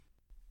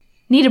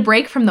Need a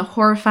break from the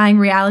horrifying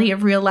reality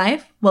of real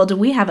life? Well, do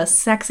we have a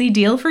sexy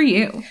deal for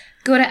you?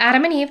 Go to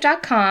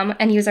adamandeve.com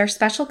and use our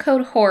special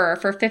code HORROR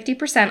for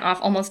 50% off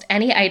almost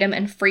any item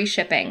and free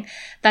shipping.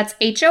 That's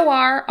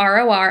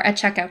HORROR at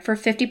checkout for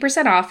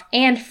 50% off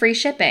and free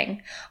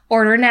shipping.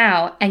 Order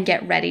now and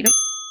get ready to...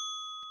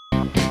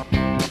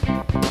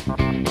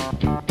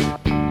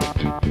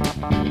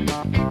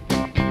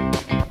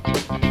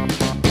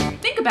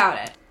 Think about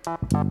it.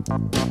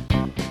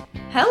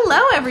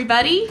 Hello,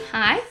 everybody.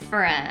 Hi,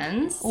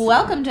 friends.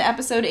 Welcome to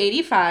episode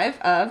 85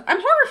 of I'm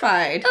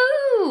Horrified.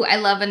 Ooh, I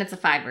love when it's a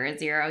 5 or a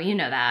 0. You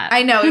know that.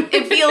 I know.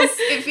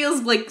 It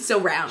feels like so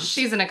round.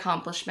 She's an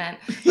accomplishment.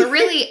 But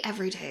really,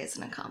 every day is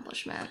an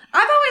accomplishment.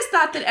 I've always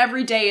thought that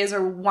every day is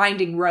a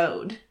winding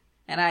road,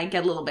 and I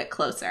get a little bit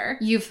closer.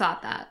 You've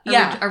thought that.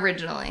 Yeah.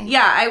 Originally.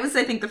 Yeah, I was,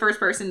 I think, the first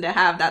person to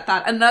have that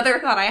thought. Another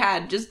thought I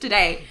had just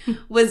today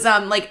was,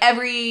 like,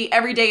 every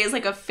day is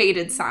like a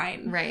fated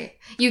sign. Right.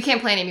 You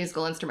can't play any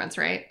musical instruments,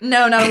 right?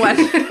 No, not one.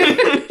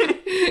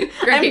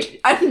 Great.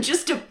 I'm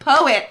just a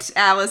poet,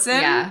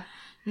 Allison. Yeah.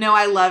 No,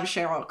 I love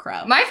Sheryl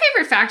Crow. My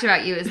favorite fact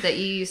about you is that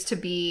you used to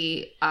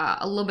be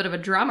a little bit of a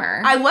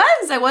drummer. I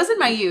was in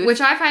my youth.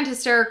 Which I find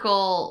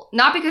hysterical,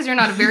 not because you're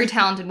not a very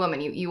talented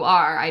woman. You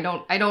are. I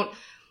don't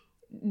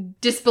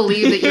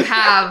disbelieve that you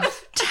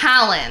have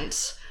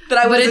talent. That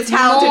I was a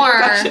talented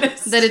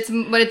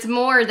percussionist. But it's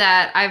more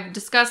that I've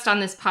discussed on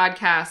this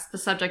podcast the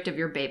subject of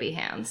your baby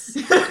hands.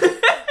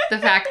 The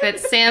fact that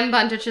Sam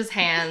Buntich's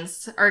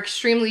hands are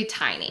extremely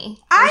tiny.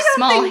 They're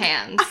small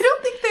hands. I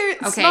don't think they're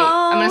okay,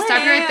 small I'm going to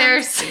stop you right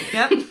there.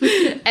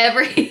 Yep.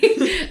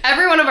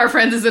 Every one of our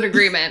friends is in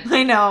agreement.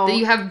 I know. That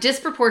you have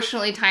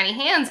disproportionately tiny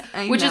hands,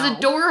 which is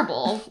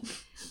adorable.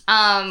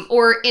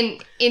 Or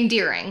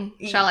endearing,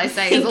 shall I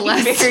say, is a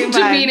less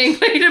demeaning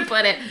way to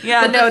put it.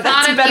 Yeah, but no,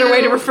 that's a better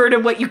way to refer to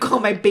what you call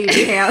my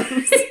baby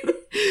hands.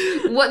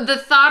 What the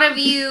thought of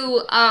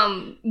you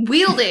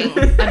wielding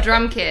a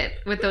drum kit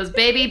with those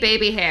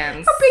baby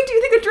hands. How big do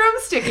you think a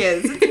drumstick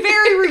is? It's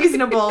very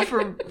reasonable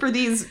for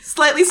these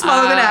slightly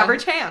smaller than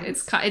average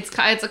hands.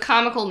 It's a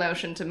comical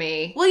notion to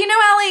me. Well, you know,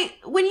 Allie,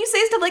 when you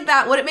say stuff like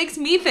that, what it makes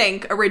me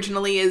think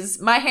originally is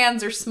my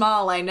hands are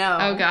small, I know.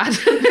 Oh, God.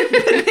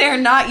 They're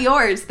not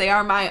yours. They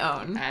are my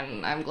own.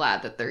 And I'm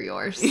glad that they're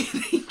yours.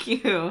 Thank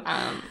you.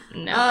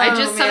 No. I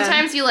just,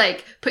 sometimes you,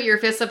 like, put your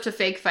fists up to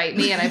fake fight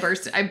me, and I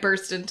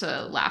burst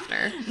into laughter.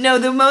 No,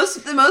 the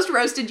most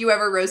roasted you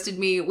ever roasted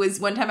me was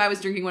one time I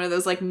was drinking one of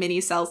those, like, mini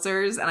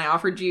seltzers, and I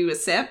offered you a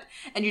sip,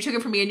 and you took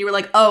it from me, and you were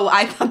like, oh,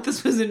 I thought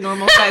this was a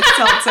normal-sized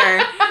seltzer,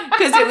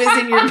 because it was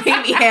in your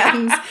baby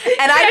hands.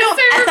 And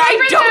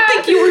I don't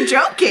think you were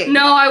joking.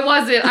 No, I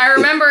wasn't. I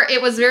remember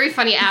it was very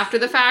funny after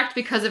the fact,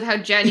 because of how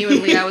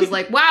genuinely I was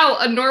like, wow,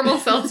 a normal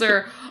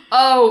seltzer.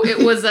 Oh,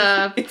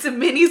 it's a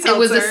mini seltzer. It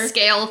was a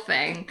scale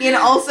thing. And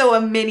also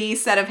a mini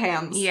set of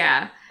hands.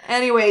 Yeah.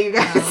 Anyway, you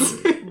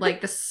guys.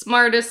 Like the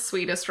smartest,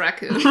 sweetest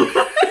raccoon.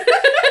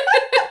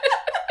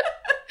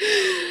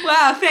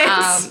 Wow,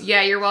 thanks.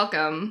 Yeah, you're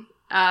welcome.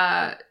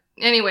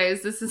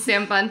 Anyways, this is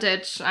Sam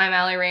Buntich. I'm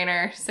Allie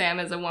Rayner. Sam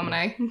is a woman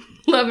I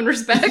love and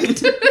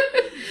respect.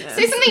 Yes.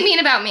 Say something mean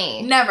about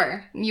me.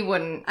 Never. You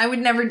wouldn't. I would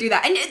never do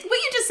that. And what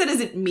you just said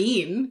isn't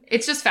mean.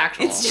 It's just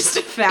factual. It's just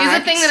a fact. It's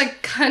a thing that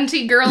a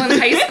cunty girl in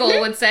high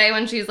school would say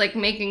when she's, like,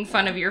 making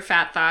fun of your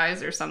fat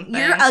thighs or something.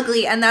 You're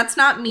ugly, and that's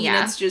not mean.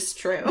 Yeah. It's just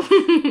true.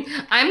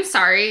 I'm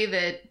sorry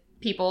that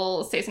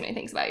people say so many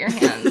things about your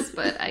hands,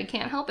 but I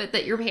can't help it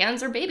that your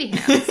hands are baby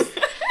hands.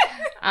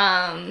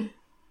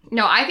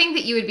 No, I think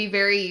that you would be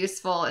very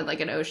useful in, like,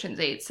 an Ocean's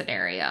 8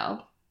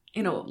 scenario.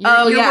 You know,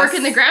 you're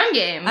working the ground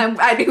game.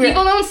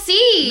 People don't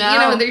see. No. You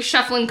know, they're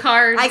shuffling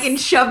cards. I can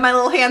shove my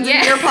little hands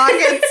into your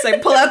pockets. I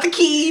pull out the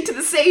key to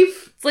the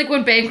safe. It's like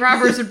when bank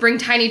robbers would bring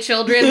tiny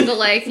children to,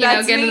 like, you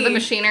know, get into the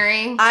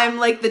machinery. I'm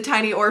like the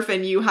tiny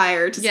orphan you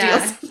hire to steal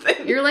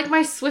something. You're like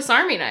my Swiss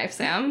Army knife,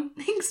 Sam.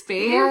 Thanks,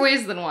 babe. More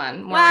ways than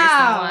one.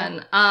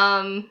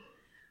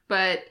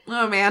 But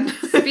oh man.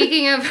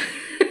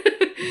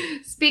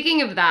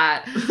 Speaking of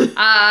that,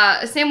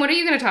 Sam, what are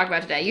you going to talk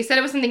about today? You said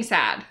it was something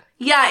sad.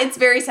 Yeah, it's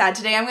very sad.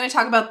 Today I'm going to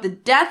talk about the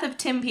death of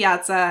Tim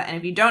Piazza, and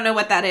if you don't know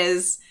what that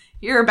is,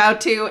 you're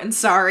about to, and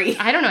sorry.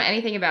 I don't know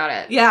anything about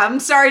it. Yeah, I'm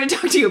sorry to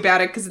talk to you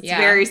about it, because it's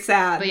very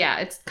sad. But yeah,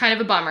 it's kind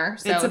of a bummer,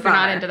 so if you're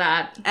not into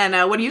that. And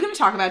what are you going to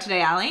talk about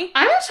today, Allie?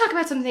 I'm going to talk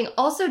about something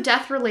also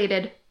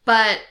death-related,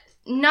 but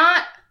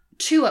not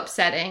too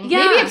upsetting. Yeah.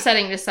 Maybe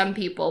upsetting to some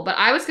people, but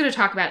I was going to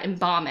talk about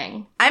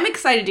embalming. I'm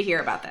excited to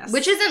hear about this.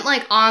 Which isn't,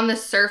 like, on the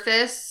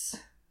surface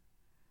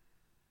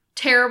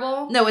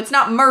terrible. No, it's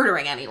not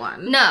murdering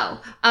anyone. No,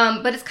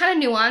 but it's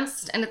kind of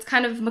nuanced and it's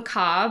kind of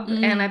macabre.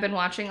 And I've been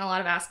watching a lot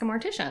of Ask a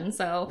Mortician,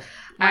 so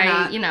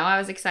I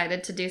was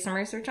excited to do some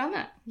research on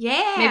that.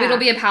 Yeah, maybe it'll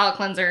be a palate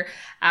cleanser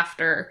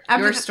after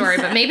your story,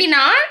 but maybe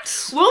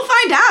not. We'll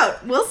find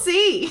out. We'll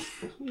see.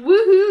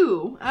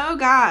 Woohoo! Oh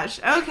gosh.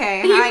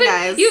 Okay. Hi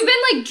guys. You've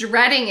been like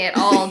dreading it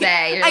all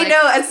day. You're I like,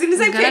 know. As soon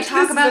as I picked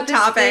talk this about as a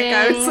topic, thing.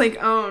 I was like,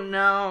 oh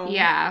no.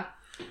 Yeah.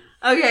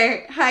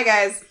 Okay. Hi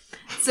guys.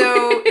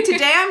 So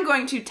today I'm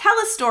going to tell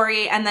a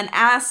story and then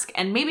ask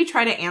and maybe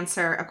try to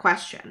answer a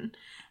question.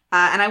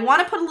 And I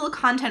want to put a little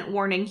content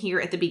warning here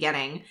at the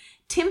beginning.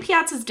 Tim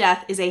Piazza's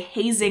death is a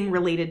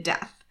hazing-related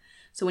death.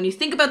 So when you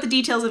think about the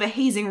details of a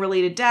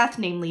hazing-related death,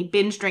 namely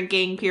binge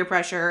drinking, peer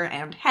pressure,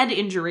 and head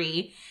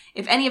injury,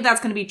 if any of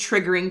that's going to be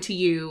triggering to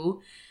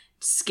you,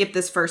 skip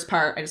this first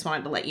part. I just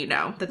wanted to let you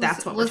know that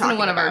that's what we're talking about. Listen to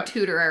one of our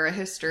Tudor era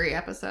history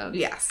episodes.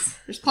 Yes.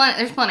 There's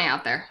plenty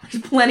out there.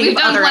 We've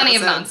done plenty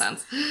of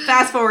nonsense.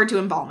 Fast forward to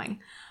embalming.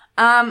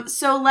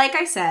 So like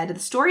I said, the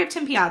story of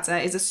Tim Piazza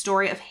is a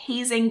story of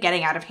hazing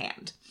getting out of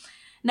hand.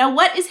 Now,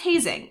 what is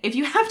hazing? If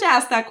you have to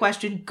ask that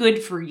question,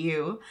 good for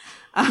you.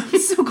 I'm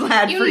so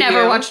glad for you. You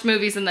never watched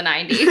movies in the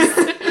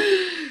 90s.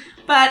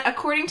 But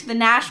according to the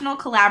National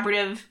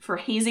Collaborative for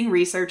Hazing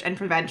Research and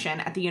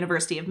Prevention at the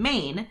University of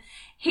Maine,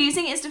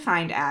 hazing is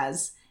defined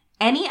as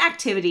any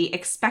activity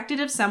expected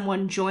of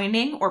someone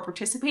joining or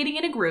participating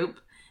in a group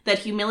that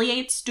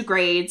humiliates,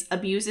 degrades,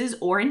 abuses,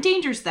 or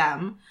endangers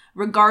them,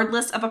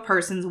 regardless of a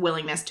person's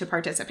willingness to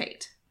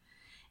participate.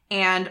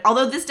 And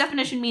although this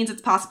definition means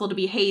it's possible to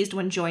be hazed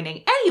when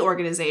joining any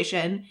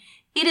organization,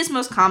 it is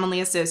most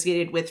commonly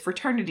associated with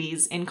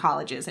fraternities in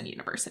colleges and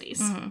universities.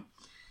 Mm-hmm.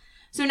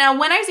 So now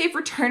when I say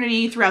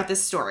fraternity throughout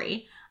this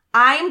story,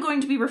 I'm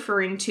going to be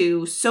referring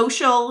to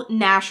social,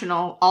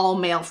 national,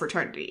 all-male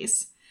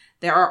fraternities.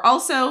 There are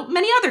also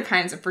many other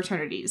kinds of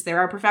fraternities. There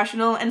are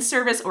professional and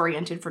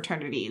service-oriented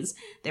fraternities.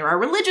 There are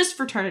religious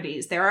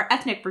fraternities. There are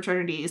ethnic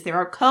fraternities. There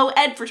are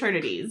co-ed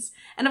fraternities.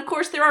 And of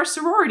course, there are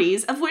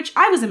sororities, of which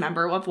I was a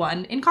member of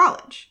one in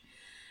college.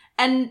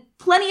 And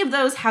plenty of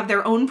those have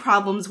their own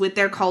problems with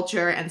their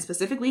culture and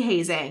specifically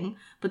hazing,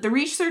 but the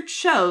research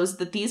shows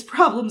that these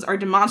problems are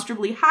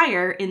demonstrably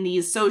higher in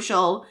these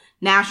social,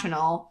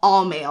 national,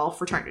 all-male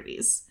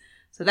fraternities.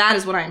 So that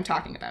is what I am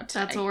talking about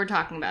today. That's what we're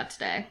talking about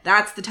today.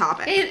 That's the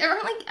topic.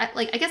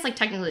 I guess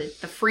technically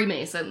the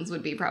Freemasons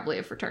would be probably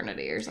a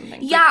fraternity or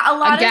something. It's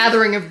yeah, a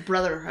gathering of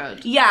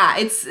brotherhood. Yeah,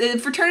 it's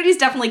fraternities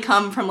definitely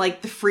come from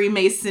the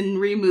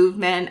Freemasonry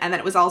movement, and then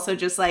it was also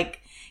just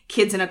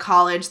kids in a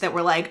college that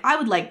were I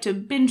would like to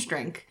binge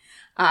drink.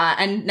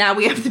 And now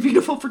we have the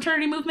beautiful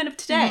fraternity movement of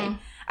today. Mm-hmm.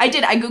 I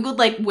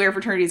Googled where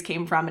fraternities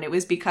came from, and it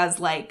was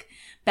because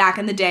back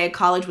in the day,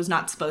 college was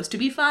not supposed to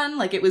be fun.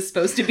 It was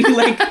supposed to be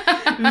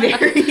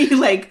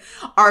very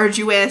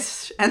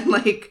arduous and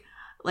I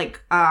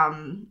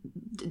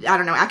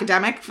don't know,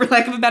 academic for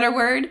lack of a better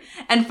word.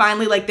 And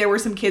finally, there were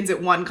some kids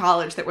at one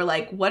college that were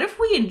what if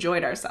we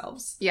enjoyed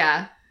ourselves?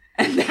 Yeah.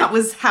 And that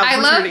was how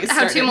fraternities started.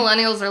 I love how two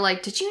millennials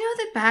are did you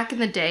know that back in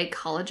the day,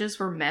 colleges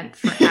were meant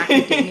for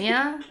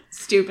academia?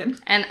 Stupid.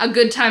 And a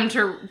good time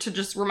to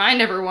just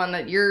remind everyone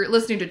that you're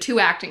listening to two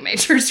acting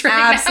majors right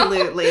now.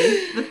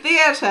 Absolutely. The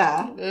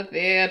theater.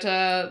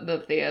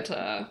 The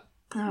theater.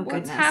 Oh,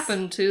 What's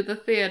happened to the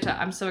theater?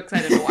 I'm so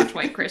excited to watch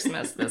White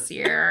Christmas this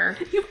year.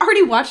 You've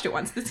already watched it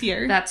once this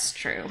year. That's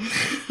true.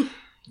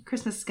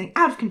 Christmas is getting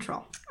out of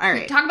control. All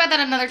right. Talk about that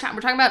another time.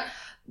 We're talking about,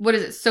 what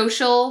is it,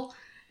 social,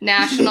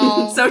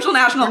 national. Social,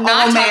 national,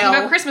 all-male. We're not talking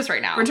about Christmas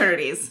right now.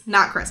 Fraternities,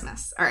 not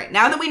Christmas. All right.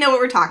 Now that we know what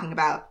we're talking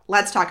about,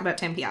 let's talk about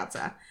Tim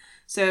Piazza.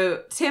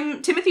 So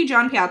Timothy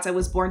John Piazza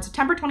was born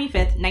September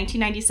 25th,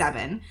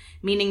 1997,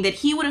 meaning that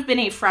he would have been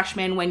a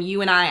freshman when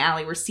you and I,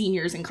 Allie, were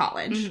seniors in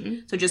college.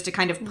 Mm-hmm. So just to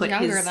kind of put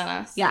Younger than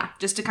us. Yeah,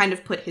 just to kind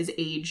of put his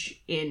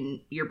age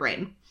in your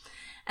brain.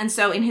 And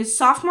so in his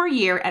sophomore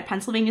year at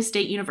Pennsylvania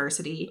State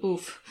University,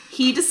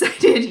 he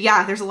decided,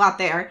 there's a lot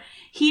there.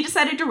 He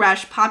decided to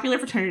rush popular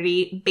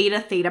fraternity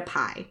Beta Theta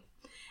Pi.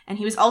 And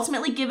he was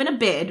ultimately given a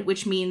bid,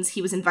 which means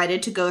he was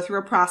invited to go through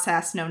a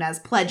process known as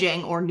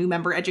pledging or new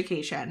member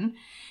education.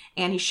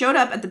 And he showed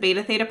up at the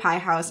Beta Theta Pi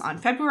house on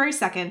February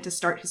 2nd to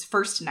start his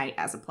first night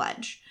as a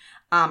pledge.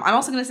 I'm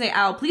also going to say,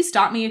 Al, please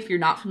stop me if you're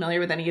not familiar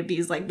with any of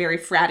these very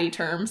fratty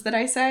terms that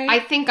I say. I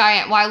think I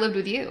am. Well, I lived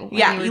with you.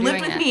 Yeah, you lived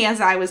with me as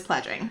I was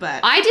pledging,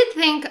 but I did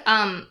think,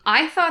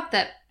 I thought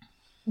that,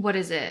 what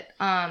is it?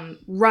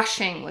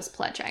 Rushing was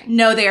pledging.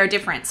 No, they are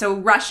different. So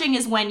rushing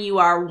is when you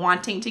are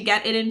wanting to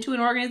get it into an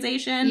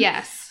organization.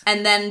 Yes.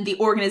 And then the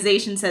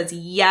organization says,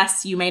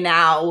 yes, you may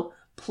now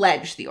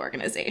pledge the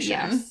organization.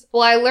 Yes.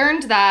 Well, I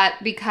learned that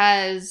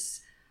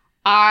because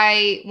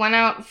I went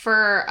out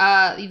for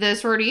the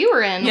sorority you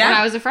were in when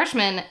I was a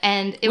freshman,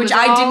 and it was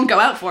I didn't go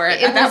out for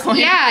it at that point.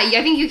 Yeah,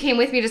 I think you came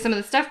with me to some of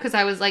the stuff because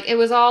I was it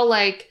was all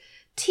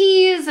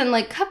teas and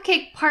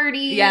cupcake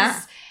parties.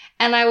 Yeah.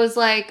 And I was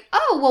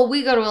oh, well,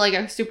 we go to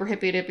a super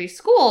hippy-dippy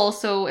school,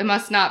 so it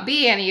must not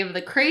be any of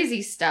the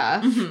crazy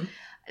stuff. Mm-hmm.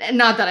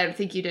 Not that I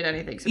think you did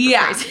anything super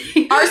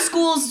crazy. Our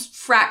school's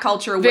frat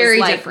culture was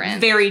very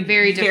different. Very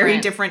different. Very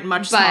different,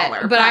 much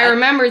smaller. But I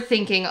remember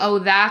thinking, oh,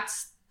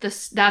 that's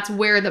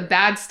where the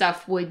bad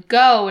stuff would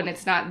go, and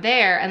it's not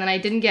there. And then I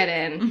didn't get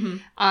in. Mm-hmm.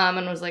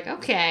 And was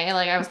okay.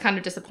 I was kind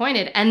of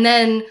disappointed. And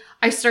then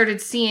I started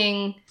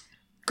seeing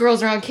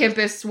girls around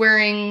campus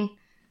wearing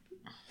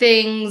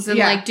things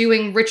and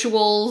doing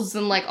rituals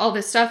and all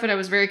this stuff, and I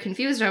was very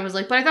confused. And I was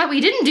but I thought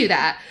we didn't do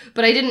that.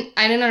 But I didn't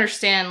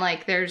understand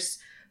there's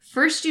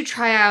first you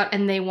try out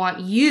and they want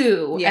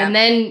you, Yeah. and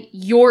then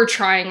you're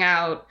trying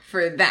out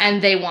For them.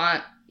 and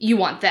you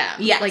want them.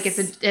 Yes. Like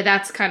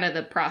that's kind of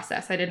the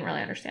process. I didn't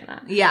really understand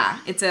that. Yeah.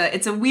 It's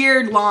a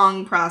weird,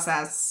 long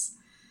process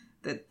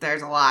that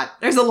there's a lot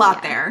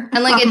there.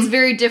 And like it's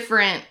very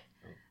different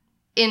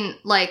in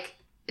like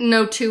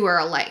no two are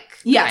alike.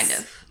 Yes. Kind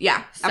of.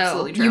 Yeah, So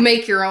absolutely true. you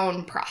make your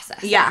own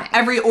process. Yeah,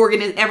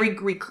 every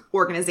Greek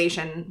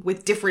organization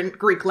with different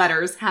Greek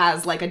letters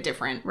has like a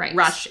different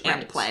rush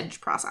and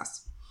pledge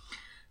process.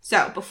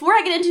 So, before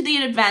I get into the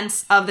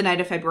events of the night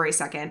of February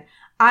 2nd,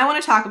 I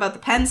want to talk about the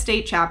Penn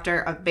State chapter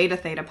of Beta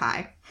Theta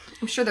Pi.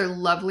 I'm sure they're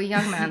lovely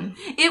young men.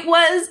 It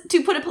was,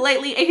 to put it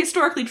politely, a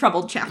historically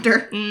troubled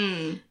chapter.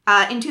 Mm.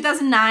 In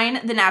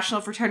 2009, the National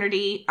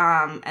Fraternity,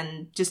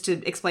 and just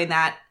to explain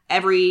that,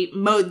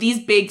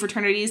 these big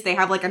fraternities, they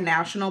have like a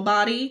national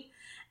body,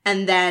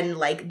 and then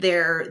like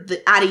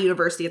at a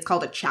university, it's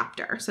called a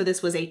chapter. So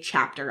this was a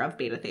chapter of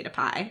Beta Theta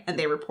Pi, and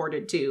they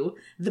reported to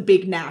the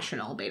big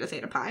national Beta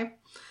Theta Pi.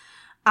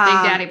 Big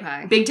Daddy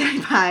Pi. Big Daddy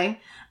Pi.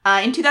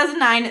 In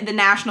 2009, the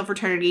National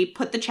Fraternity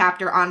put the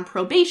chapter on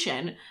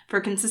probation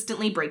for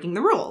consistently breaking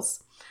the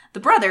rules.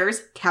 The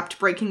brothers kept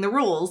breaking the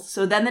rules,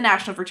 so then the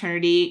National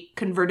Fraternity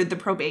converted the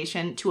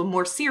probation to a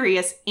more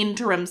serious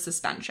interim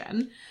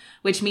suspension,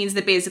 which means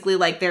that basically,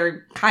 like,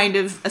 they're kind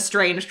of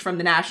estranged from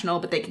the National,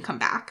 but they can come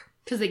back.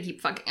 Because they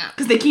keep fucking up.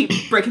 Because they keep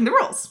breaking the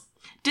rules.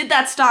 Did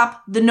that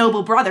stop the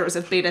noble brothers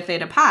of Beta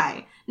Theta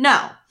Pi?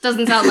 No.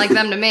 Doesn't sound like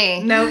them to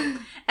me.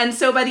 Nope. And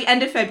so by the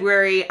end of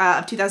February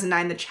of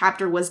 2009, the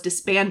chapter was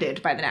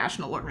disbanded by the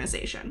national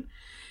organization.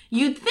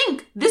 You'd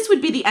think this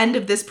would be the end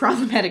of this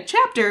problematic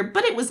chapter,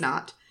 but it was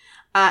not.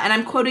 And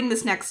I'm quoting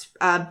this next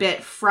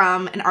bit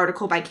from an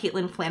article by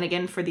Caitlin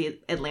Flanagan for The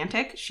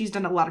Atlantic. She's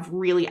done a lot of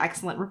really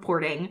excellent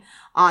reporting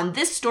on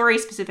this story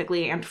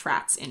specifically and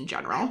frats in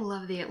general. I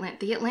love The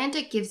Atlantic. The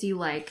Atlantic gives you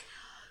like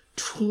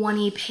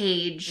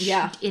 20-page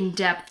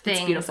in-depth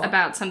things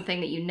about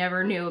something that you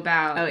never knew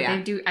about. Oh, yeah.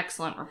 They do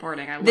excellent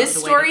reporting. I love this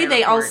the story.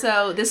 way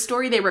that This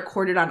story they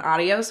recorded on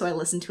audio, so I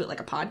listened to it like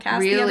a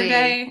podcast the other Really?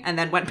 day, and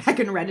then went back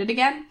and read it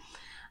again.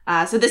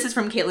 So this is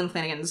from Caitlin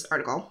Flanagan's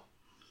article.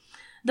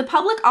 The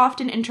public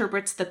often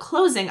interprets the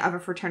closing of a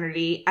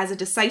fraternity as a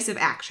decisive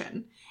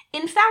action.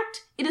 In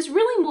fact, it is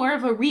really more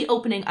of a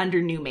reopening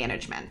under new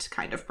management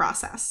kind of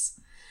process.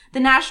 The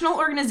national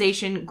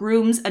organization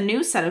grooms a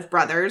new set of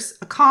brothers,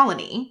 a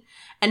colony,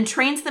 and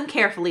trains them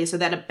carefully so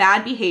that a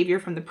bad behavior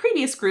from the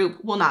previous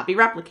group will not be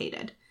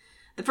replicated.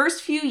 The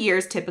first few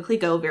years typically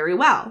go very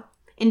well.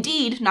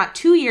 Indeed, not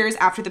 2 years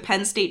after the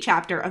Penn State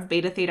chapter of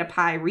Beta Theta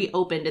Pi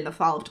reopened in the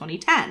fall of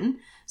 2010,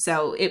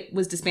 so it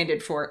was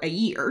disbanded for a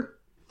year,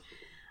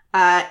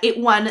 it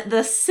won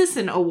the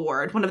Sisson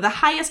Award, one of the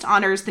highest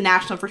honors the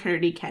national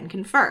fraternity can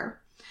confer.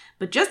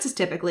 But just as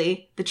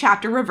typically, the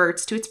chapter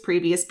reverts to its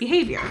previous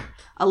behavior.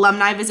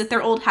 Alumni visit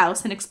their old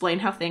house and explain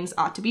how things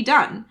ought to be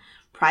done.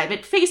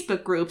 Private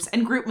Facebook groups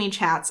and GroupMe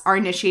chats are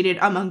initiated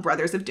among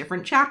brothers of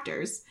different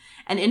chapters,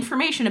 and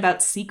information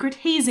about secret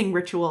hazing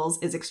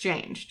rituals is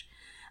exchanged.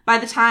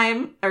 This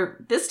time,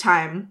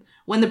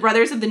 when the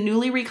brothers of the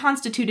newly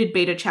reconstituted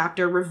Beta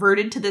chapter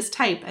reverted to this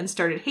type and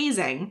started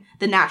hazing,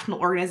 the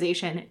national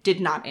organization did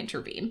not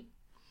intervene.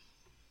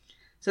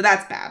 So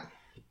that's bad.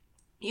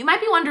 You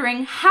might be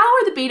wondering, how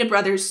are the Beta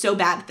brothers so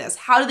bad at this?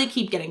 How do they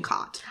keep getting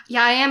caught?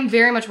 Yeah, I am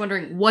very much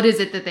wondering, what is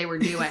it that they were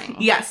doing?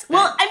 Yes.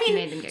 Well, I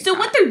mean, so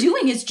what they're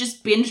doing is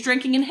just binge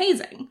drinking and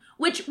hazing,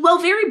 which, while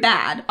very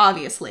bad,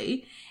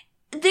 obviously,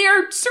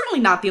 they're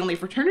certainly not the only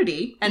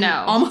fraternity, and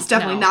almost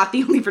definitely not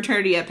the only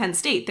fraternity at Penn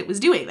State that was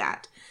doing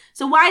that.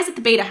 So why is it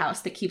the Beta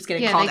house that keeps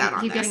getting called out on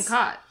this? Yeah, they keep getting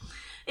caught.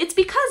 It's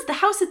because the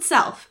house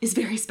itself is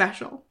very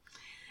special.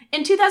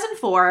 In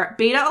 2004,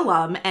 Beta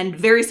alum and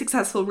very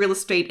successful real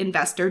estate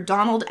investor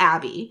Donald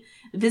Abbey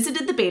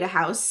visited the Beta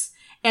house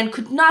and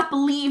could not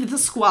believe the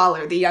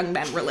squalor the young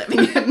men were living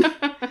in.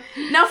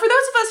 Now, for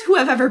those of us who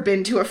have ever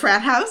been to a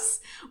frat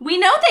house, we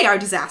know they are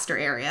disaster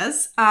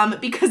areas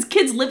because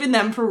kids live in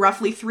them for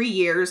roughly 3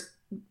 years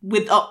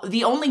with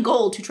the only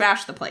goal to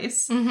trash the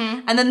place.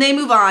 Mm-hmm. And then they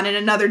move on and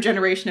another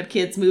generation of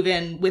kids move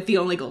in with the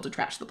only goal to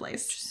trash the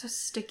place. Just so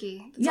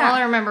sticky. That's all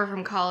I remember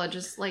from college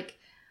is like,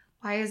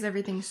 why is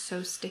everything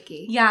so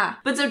sticky? Yeah.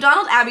 But so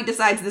Donald Abbey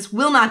decides this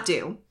will not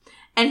do.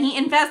 And he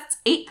invests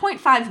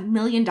 $8.5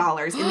 million in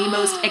the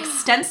most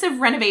extensive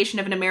renovation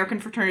of an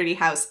American fraternity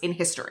house in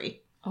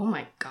history. Oh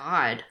my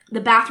God. The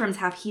bathrooms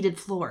have heated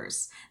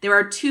floors. There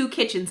are 2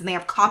 kitchens and they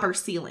have copper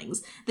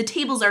ceilings. The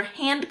tables are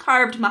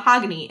hand-carved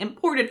mahogany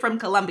imported from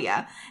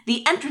Colombia.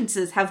 The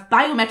entrances have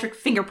biometric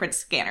fingerprint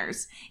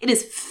scanners. It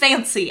is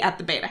fancy at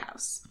the Beta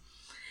house.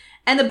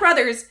 And the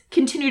brothers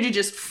continue to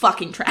just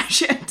fucking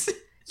trash it.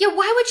 Yeah,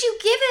 why would you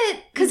give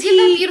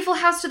that beautiful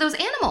house to those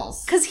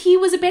animals? Because he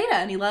was a Beta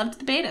and he loved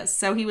the Betas.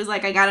 So he was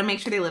like, I gotta make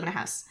sure they live in a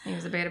house. He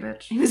was a Beta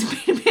bitch. He was a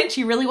Beta bitch,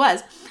 he really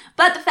was.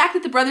 But the fact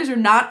that the brothers are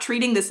not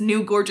treating this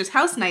new gorgeous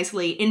house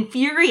nicely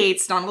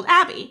infuriates Donald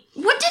Abbey.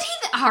 What did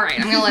he all right,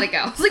 I'm gonna let it go.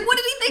 I was like, what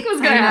did he think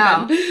was gonna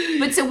happen?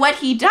 But so what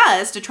he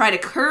does to try to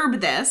curb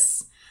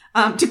this,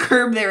 to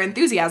curb their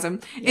enthusiasm,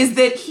 is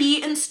that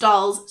he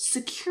installs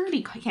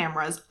security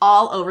cameras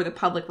all over the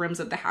public rooms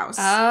of the house.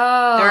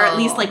 Oh. There are at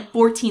least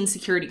 14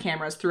 security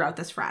cameras throughout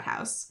this frat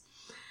house.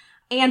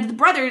 And the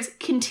brothers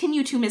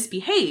continue to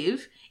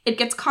misbehave. It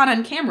gets caught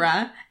on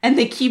camera, and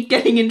they keep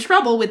getting in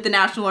trouble with the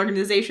national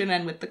organization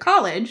and with the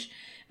college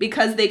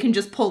because they can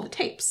just pull the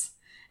tapes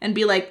and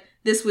be like,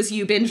 this was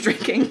you binge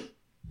drinking.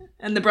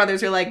 And the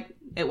brothers are like,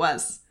 it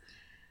was.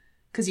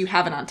 Because you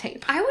have it on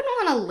tape. I wouldn't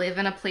want to live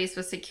in a place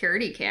with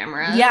security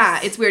cameras. Yeah,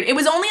 it's weird. It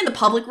was only in the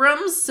public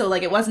rooms, so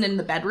it wasn't in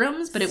the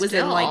bedrooms, but it was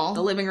in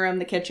the living room,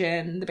 the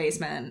kitchen, the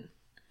basement,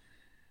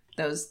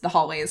 the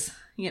hallways,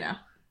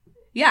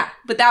 Yeah,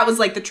 but that was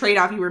the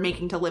trade-off you were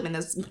making to live in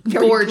this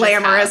very gorgeous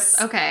glamorous,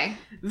 house. Okay,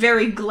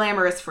 very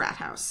glamorous frat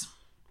house.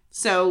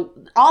 So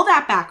all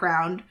that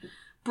background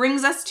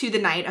brings us to the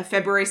night of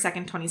February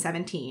 2nd,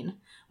 2017,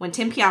 when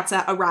Tim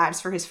Piazza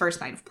arrives for his first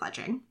night of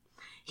pledging.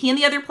 He and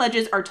the other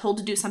pledges are told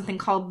to do something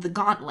called the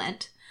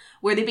gauntlet,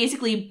 where they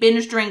basically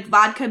binge drink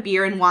vodka,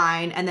 beer, and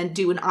wine, and then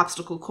do an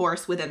obstacle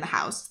course within the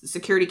house. The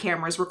security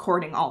cameras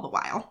recording all the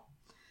while.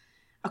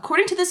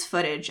 According to this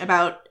footage,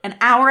 about an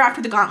hour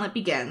after the gauntlet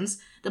begins,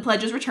 the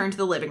pledges return to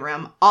the living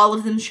room, all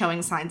of them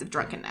showing signs of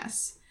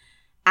drunkenness.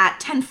 At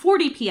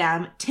 10:40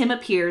 p.m., Tim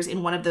appears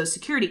in one of those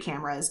security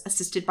cameras,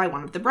 assisted by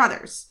one of the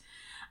brothers.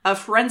 A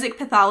forensic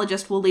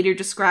pathologist will later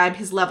describe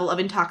his level of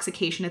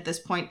intoxication at this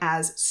point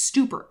as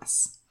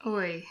stuporous.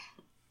 Oy.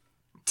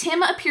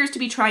 Tim appears to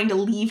be trying to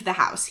leave the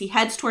house. He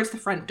heads towards the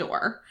front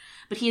door,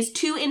 but he is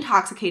too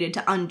intoxicated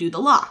to undo the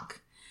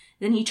lock.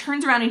 Then he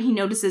turns around and he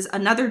notices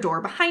another door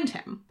behind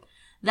him.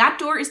 That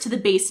door is to the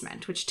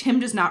basement, which Tim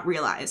does not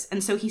realize,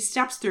 and so he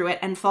steps through it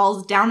and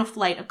falls down a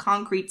flight of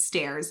concrete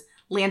stairs,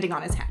 landing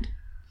on his head.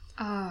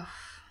 Oh.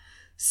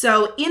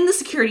 So in the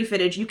security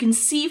footage, you can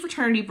see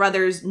fraternity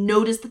brothers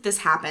notice that this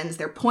happens.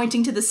 They're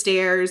pointing to the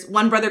stairs.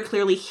 One brother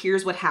clearly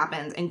hears what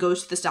happens and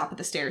goes to the top of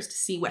the stairs to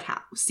see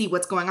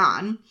what's going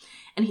on.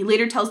 And he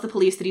later tells the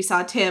police that he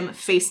saw Tim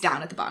face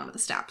down at the bottom of the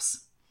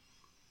steps.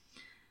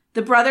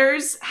 The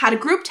brothers had a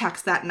group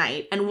text that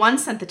night, and one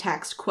sent the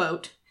text,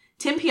 quote,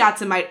 Tim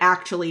Piazza might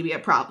actually be a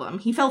problem.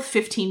 He fell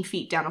 15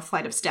 feet down a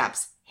flight of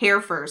steps,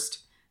 hair first,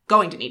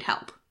 going to need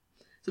help.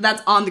 So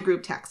that's on the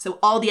group text. So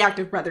all the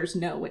active brothers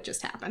know what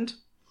just happened.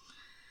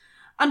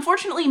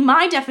 Unfortunately,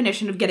 my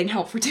definition of getting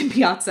help for Tim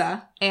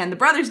Piazza and the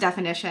brothers'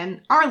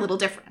 definition are a little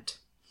different.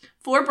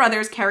 4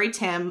 brothers carry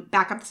Tim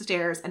back up the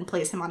stairs and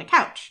place him on a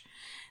couch.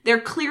 They're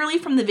clearly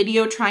from the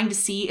video trying to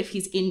see if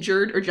he's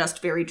injured or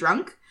just very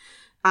drunk.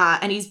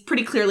 And he's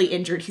pretty clearly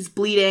injured. He's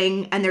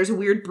bleeding, and there's a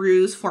weird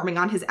bruise forming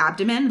on his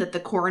abdomen that the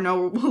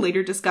coroner will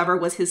later discover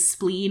was his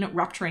spleen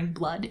rupturing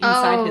blood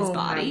inside his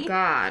body. Oh, my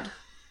God.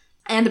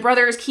 And the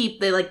brothers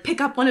they pick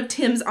up one of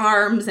Tim's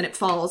arms and it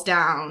falls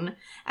down.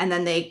 And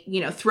then they,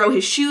 throw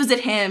his shoes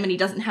at him and he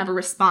doesn't have a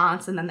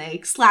response. And then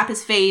they slap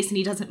his face and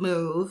he doesn't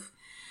move.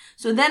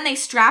 So then they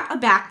strap a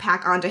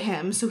backpack onto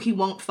him so he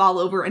won't fall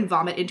over and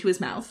vomit into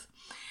his mouth.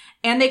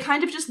 And they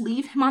kind of just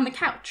leave him on the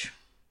couch.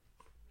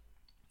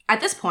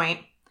 At this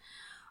point,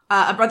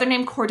 a brother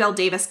named Cordell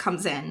Davis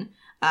comes in.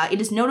 It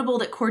is notable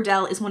that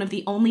Cordell is one of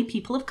the only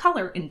people of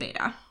color in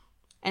Beta.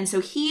 And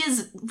so he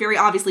is very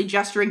obviously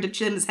gesturing to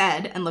Tim's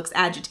head and looks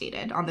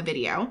agitated on the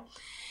video.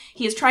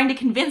 He is trying to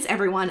convince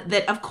everyone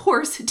that, of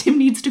course, Tim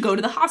needs to go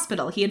to the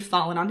hospital. He had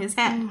fallen on his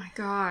head. Oh, my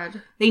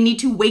God. They need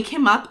to wake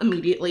him up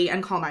immediately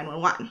and call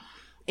 911.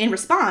 In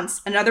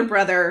response, another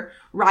brother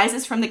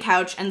rises from the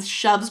couch and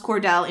shoves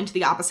Cordell into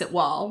the opposite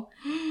wall.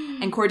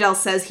 And Cordell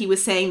says he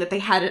was saying that they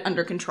had it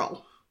under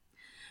control.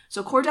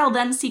 So Cordell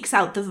then seeks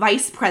out the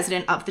vice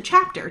president of the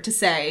chapter to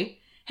say,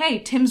 hey,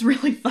 Tim's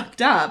really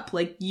fucked up.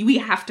 We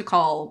have to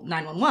call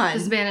 911.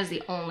 This man is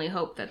the only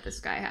hope that this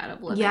guy had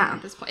of living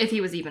at this point, if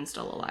he was even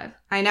still alive.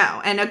 I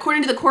know. And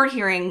according to the court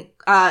hearing,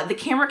 the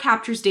camera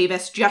captures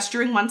Davis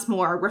gesturing once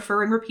more,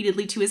 referring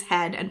repeatedly to his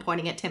head and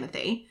pointing at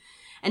Timothy.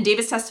 And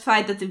Davis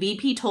testified that the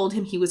VP told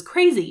him he was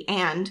crazy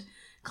and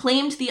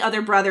claimed the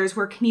other brothers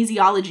were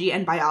kinesiology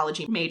and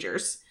biology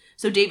majors.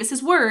 So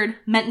Davis's word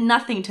meant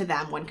nothing to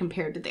them when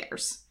compared to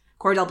theirs.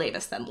 Cordell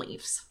Davis then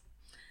leaves.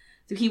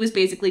 So he was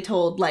basically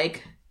told,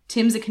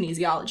 Tim's a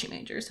kinesiology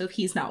major, so if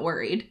he's not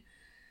worried,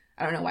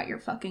 I don't know why you're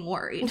fucking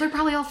worried. Well, they're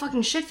probably all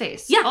fucking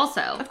shit-faced. Yeah,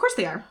 also. Of course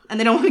they are. And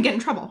they don't want to get in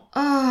trouble.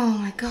 Oh,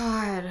 my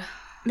God.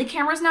 The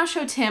cameras now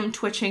show Tim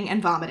twitching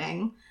and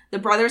vomiting. The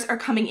brothers are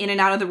coming in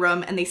and out of the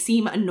room, and they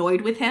seem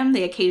annoyed with him.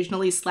 They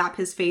occasionally slap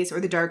his face or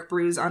the dark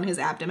bruise on his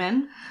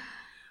abdomen.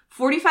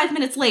 45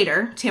 minutes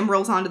later, Tim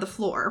rolls onto the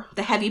floor.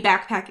 The heavy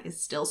backpack is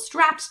still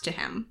strapped to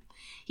him.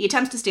 He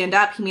attempts to stand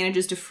up. He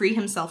manages to free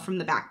himself from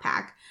the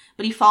backpack.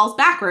 But he falls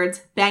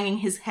backwards, banging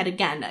his head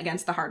again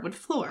against the hardwood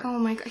floor. Oh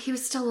my God, he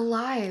was still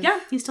alive.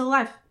 Yeah, he's still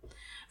alive.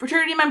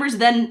 Fraternity members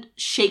then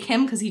shake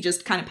him because he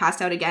just kind of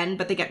passed out again,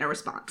 but they get no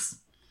response.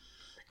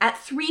 At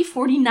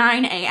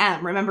 3:49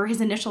 a.m., remember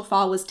his initial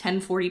fall was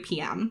 10:40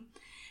 p.m.,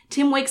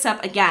 Tim wakes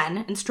up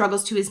again and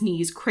struggles to his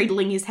knees,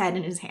 cradling his head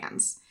in his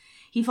hands.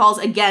 He falls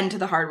again to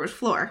the hardwood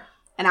floor.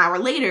 An hour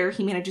later,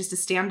 he manages to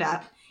stand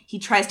up. He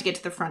tries to get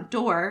to the front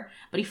door,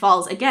 but he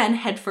falls again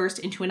headfirst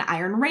into an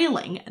iron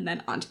railing and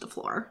then onto the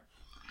floor.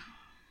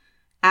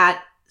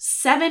 At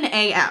 7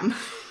 a.m.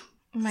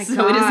 Oh my so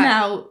God. It is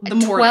now the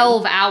morning.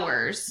 12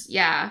 hours.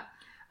 Yeah.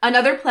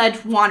 Another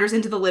pledge wanders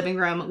into the living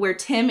room where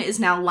Tim is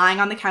now lying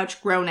on the couch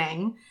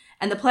groaning,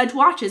 and the pledge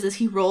watches as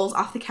he rolls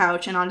off the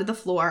couch and onto the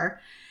floor,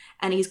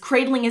 and he's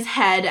cradling his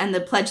head, and the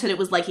pledge said it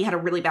was like he had a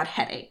really bad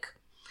headache.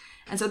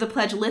 And so the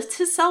pledge lifts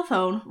his cell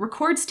phone,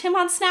 records Tim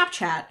on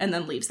Snapchat, and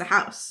then leaves the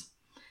house.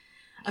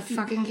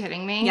 Fucking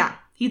kidding me? Yeah.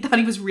 He thought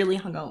he was really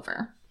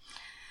hungover.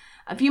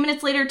 A few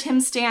minutes later,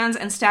 Tim stands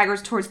and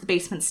staggers towards the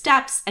basement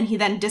steps, and he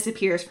then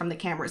disappears from the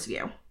camera's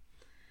view.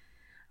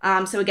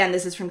 So again,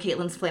 this is from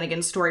Caitlin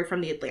Flanagan's story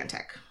from The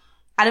Atlantic.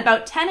 At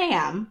about 10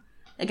 a.m.,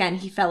 again,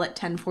 he fell at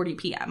 10:40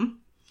 p.m.,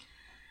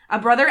 a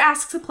brother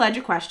asks a pledge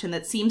a question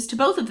that seems to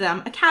both of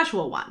them a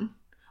casual one.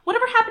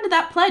 Whatever happened to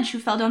that pledge who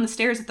fell down the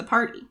stairs at the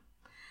party?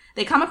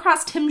 They come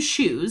across Tim's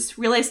shoes,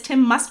 realize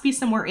Tim must be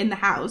somewhere in the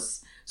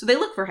house, so they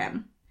look for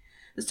him.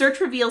 The search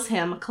reveals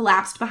him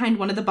collapsed behind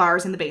one of the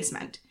bars in the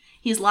basement.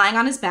 He's lying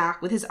on his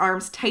back with his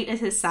arms tight at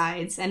his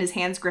sides and his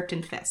hands gripped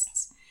in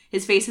fists.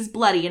 His face is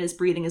bloody and his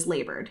breathing is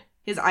labored.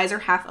 His eyes are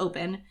half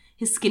open.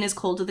 His skin is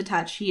cold to the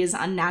touch. He is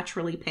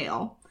unnaturally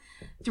pale.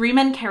 3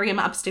 men carry him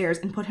upstairs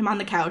and put him on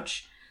the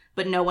couch,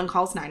 but no one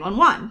calls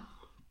 911.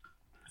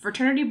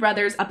 Fraternity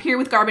brothers appear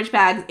with garbage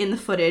bags in the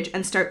footage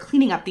and start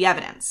cleaning up the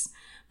evidence.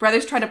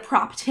 Brothers try to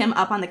prop Tim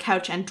up on the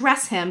couch and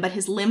dress him, but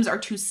his limbs are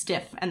too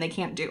stiff and they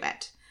can't do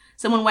it.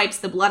 Someone wipes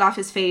the blood off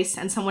his face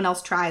and someone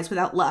else tries,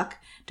 without luck,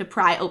 to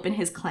pry open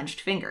his clenched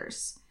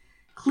fingers.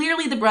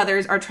 Clearly, the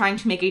brothers are trying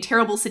to make a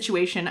terrible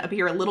situation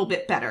appear a little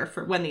bit better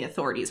for when the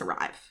authorities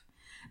arrive.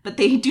 But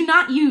they do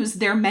not use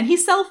their many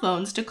cell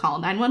phones to call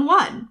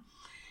 911.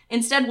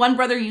 Instead, one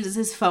brother uses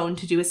his phone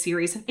to do a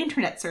series of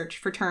internet search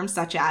for terms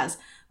such as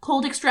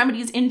cold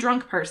extremities in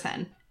drunk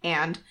person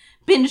and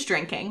binge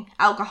drinking,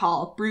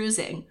 alcohol,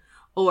 bruising,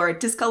 or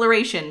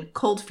discoloration,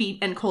 cold feet,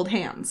 and cold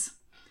hands.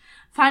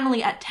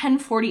 Finally, at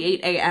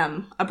 10:48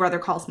 a.m., a brother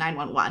calls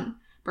 911,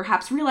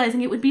 perhaps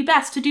realizing it would be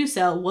best to do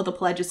so while the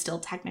pledge is still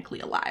technically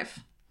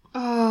alive.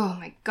 Oh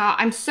my God,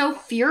 I'm so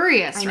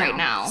furious right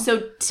now.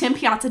 So Tim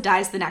Piazza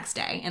dies the next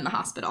day in the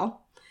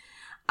hospital.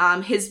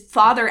 His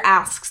father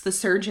asks the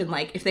surgeon,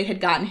 if they had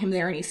gotten him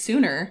there any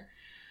sooner,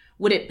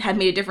 would it have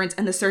made a difference?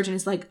 And the surgeon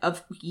is like,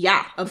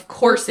 of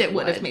course it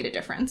would have made a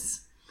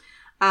difference.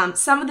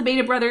 Some of the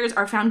Beta brothers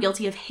are found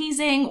guilty of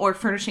hazing or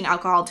furnishing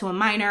alcohol to a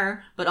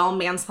minor, but all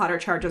manslaughter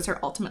charges are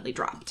ultimately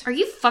dropped. Are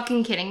you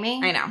fucking kidding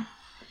me? I know.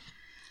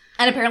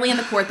 And apparently in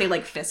the court,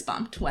 they, fist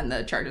bumped when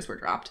the charges were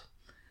dropped.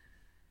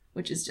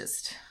 Which is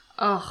just...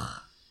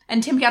 Ugh.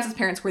 And Tim Piazza's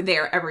parents were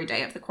there every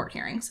day of the court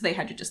hearing, so they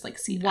had to just,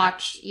 see that.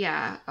 Watch,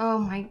 yeah. Oh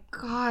my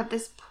God,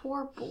 this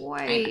poor boy.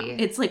 I know.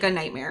 It's like a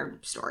nightmare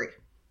story.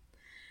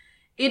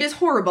 It is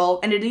horrible,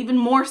 and it even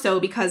more so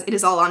because it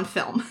is all on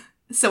film.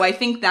 So I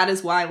think that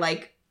is why,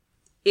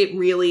 it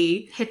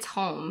really... Hits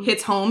home,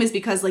 is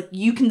because,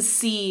 you can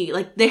see...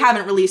 they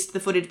haven't released the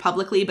footage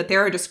publicly, but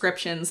there are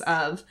descriptions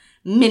of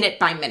minute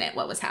by minute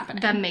what was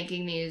happening. Them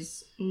making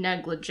these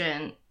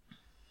negligent,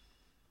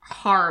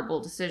 horrible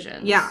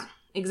decisions. Yeah,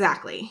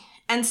 exactly.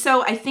 And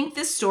so I think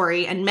this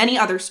story, and many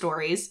other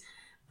stories,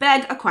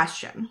 beg a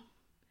question.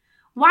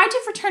 Why do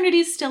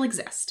fraternities still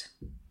exist?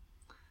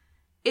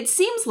 It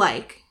seems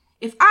like,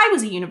 if I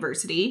was a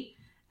university...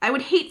 I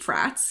would hate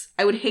frats.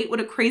 I would hate what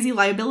a crazy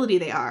liability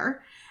they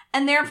are.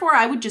 And therefore,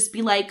 I would just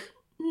be like,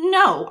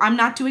 no, I'm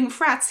not doing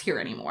frats here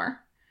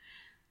anymore.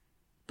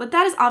 But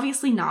that is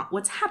obviously not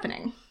what's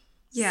happening.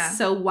 Yeah.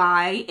 So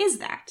why is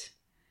that?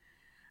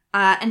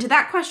 And to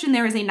that question,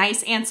 there is a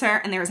nice answer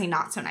and there is a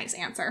not so nice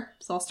answer.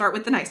 So I'll start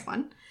with the nice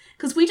one.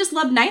 Because we just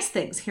love nice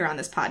things here on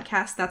this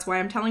podcast. That's why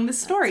I'm telling this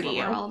story to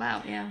you. That's what we're all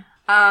about,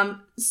 yeah.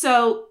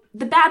 So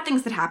the bad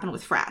things that happen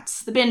with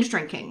frats, the binge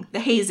drinking, the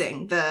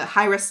hazing, the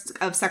high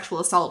risk of sexual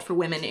assault for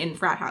women in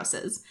frat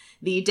houses,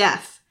 the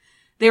death,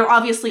 they are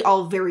obviously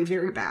all very,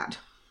 very bad.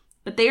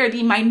 But they are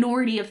the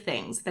minority of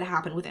things that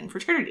happen within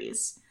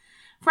fraternities.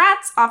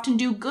 Frats often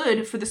do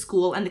good for the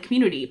school and the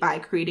community by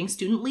creating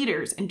student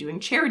leaders and doing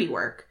charity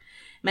work.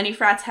 Many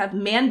frats have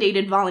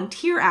mandated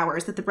volunteer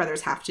hours that the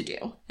brothers have to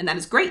do, and that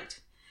is great.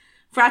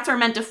 Frats are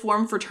meant to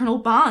form fraternal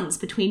bonds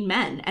between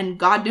men, and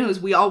God knows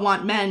we all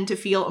want men to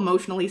feel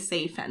emotionally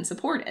safe and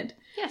supported.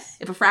 Yes.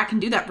 If a frat can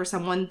do that for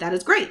someone, that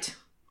is great.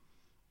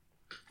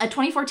 A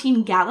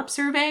 2014 Gallup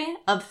survey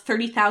of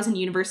 30,000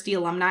 university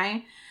alumni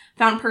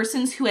found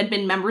persons who had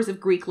been members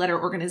of Greek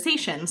letter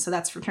organizations, so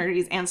that's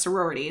fraternities and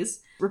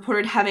sororities,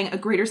 reported having a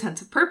greater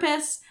sense of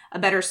purpose, a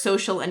better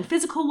social and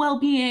physical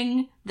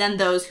well-being than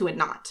those who had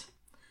not.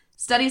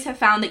 Studies have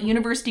found that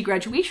university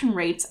graduation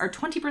rates are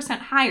 20%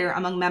 higher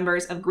among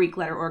members of Greek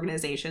letter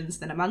organizations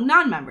than among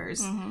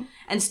non-members. Mm-hmm.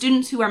 And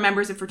students who are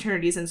members of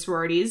fraternities and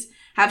sororities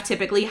have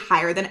typically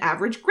higher than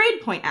average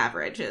grade point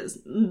averages,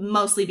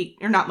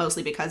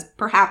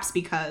 perhaps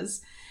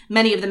because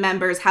many of the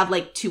members have,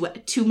 like,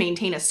 to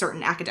maintain a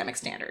certain academic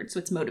standard, so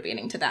it's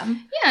motivating to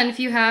them. Yeah, and if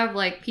you have,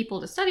 like, people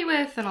to study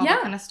with and all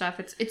that kind of stuff,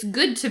 it's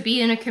good to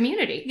be in a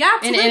community. Yeah,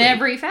 absolutely. In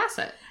every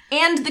facet.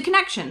 And the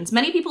connections.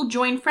 Many people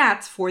join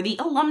frats for the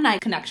alumni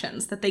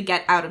connections that they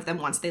get out of them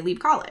once they leave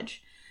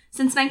college.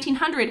 Since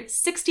 1900,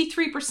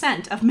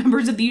 63% of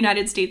members of the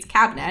United States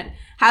cabinet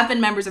have been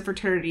members of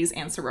fraternities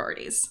and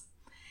sororities.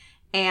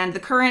 And the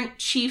current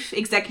chief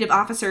executive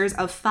officers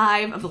of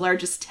 5 of the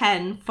largest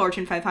 10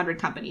 Fortune 500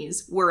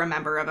 companies were a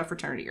member of a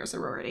fraternity or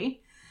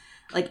sorority.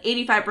 Like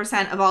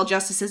 85% of all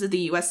justices of the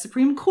U.S.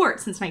 Supreme Court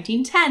since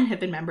 1910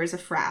 have been members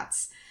of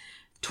frats.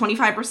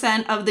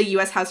 25% of the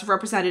U.S. House of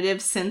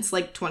Representatives since,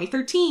 like,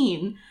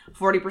 2013.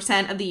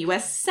 40% of the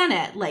U.S.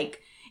 Senate.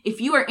 Like,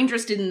 if you are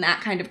interested in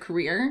that kind of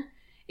career,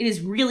 it is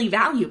really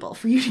valuable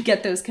for you to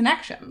get those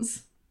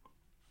connections.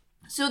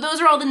 So those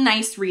are all the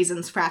nice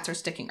reasons frats are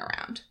sticking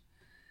around.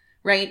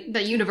 Right?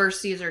 That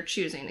universities are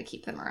choosing to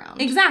keep them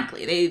around.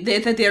 Exactly.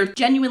 They're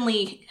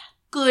genuinely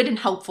good and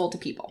helpful to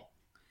people.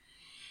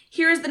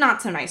 Here's the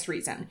not so nice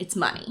reason. It's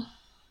money.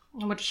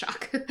 Oh, what a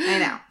shock. I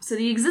know. So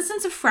the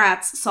existence of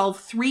frats solve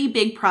 3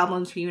 big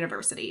problems for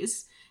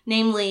universities.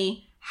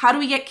 Namely, how do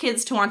we get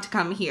kids to want to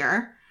come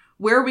here?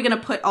 Where are we going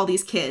to put all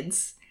these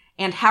kids?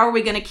 And how are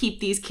we going to keep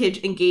these kids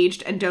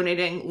engaged and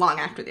donating long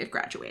after they've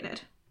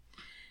graduated?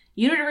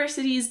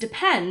 Universities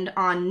depend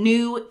on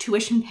new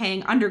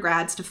tuition-paying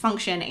undergrads to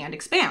function and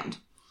expand.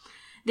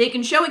 They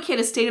can show a kid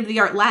a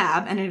state-of-the-art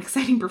lab and an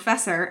exciting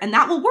professor, and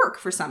that will work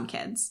for some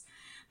kids.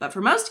 But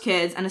for most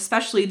kids, and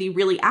especially the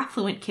really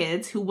affluent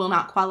kids who will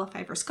not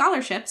qualify for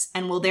scholarships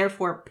and will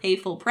therefore pay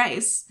full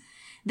price,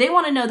 they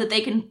want to know that they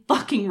can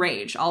fucking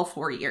rage all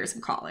 4 years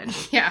of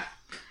college. Yeah.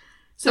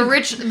 So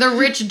the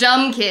rich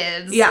dumb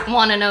kids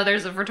want to know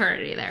there's a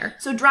fraternity there.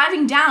 So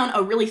driving down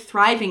a really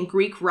thriving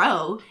Greek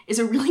row is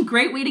a really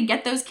great way to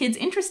get those kids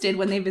interested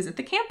when they visit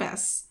the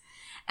campus.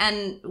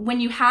 And when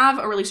you have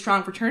a really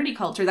strong fraternity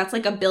culture, that's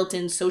like a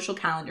built-in social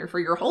calendar for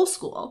your whole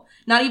school.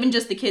 Not even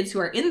just the kids who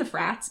are in the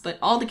frats, but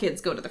all the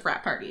kids go to the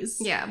frat parties.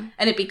 Yeah.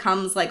 And it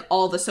becomes like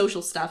all the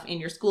social stuff in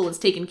your school is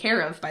taken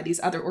care of by these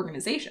other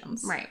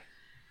organizations. Right.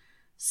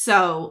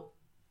 So,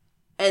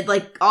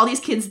 like, all these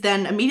kids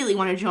then immediately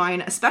want to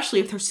join, especially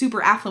if their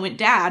super affluent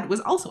dad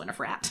was also in a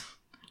frat.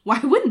 Why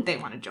wouldn't they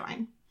want to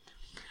join?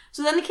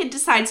 So then the kid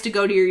decides to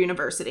go to your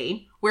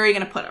university. Where are you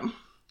going to put them?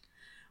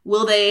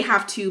 Will they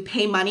have to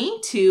pay money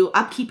to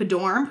upkeep a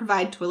dorm,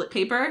 provide toilet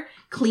paper,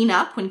 clean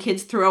up when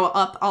kids throw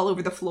up all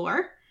over the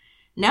floor?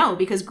 No,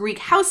 because Greek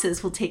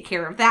houses will take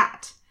care of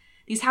that.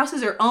 These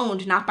houses are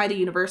owned not by the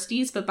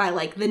universities, but by,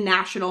 like, the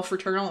National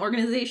Fraternal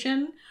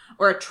Organization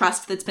or a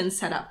trust that's been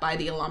set up by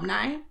the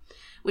alumni,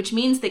 which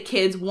means that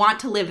kids want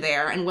to live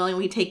there and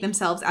willingly take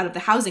themselves out of the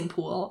housing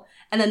pool,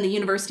 and then the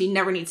university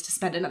never needs to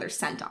spend another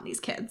cent on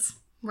these kids.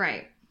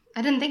 Right.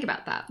 I didn't think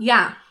about that.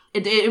 Yeah.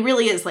 It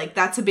really is, like,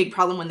 that's a big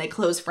problem when they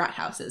close frat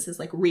houses, is,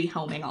 like,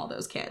 rehoming all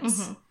those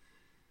kids.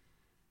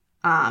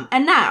 Mm-hmm.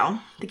 And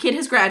now, the kid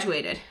has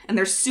graduated, and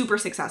they're super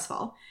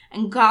successful.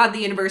 And God,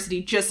 the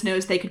university just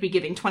knows they could be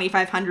giving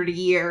 $2,500 a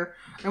year,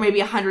 or maybe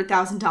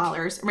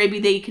 $100,000, or maybe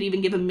they could even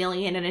give $1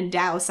 million and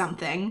endow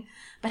something.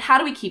 But how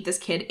do we keep this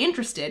kid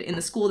interested in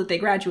the school that they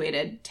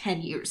graduated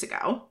 10 years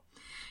ago?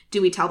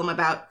 Do we tell them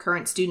about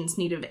current students'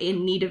 need of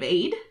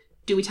aid?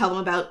 Do we tell them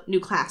about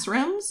new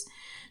classrooms?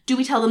 Do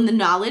we tell them the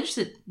knowledge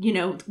that, you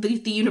know,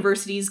 the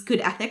university's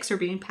good ethics are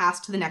being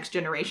passed to the next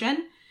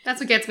generation? That's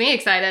what gets me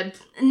excited.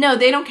 No,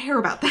 they don't care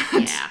about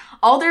that. Yeah.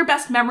 All their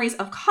best memories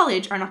of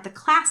college are not the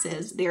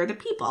classes, they are the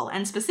people,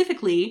 and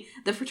specifically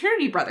the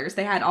fraternity brothers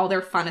they had all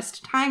their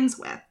funnest times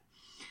with.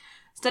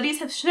 Studies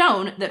have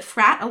shown that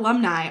frat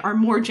alumni are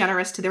more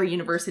generous to their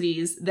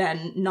universities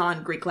than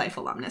non-Greek life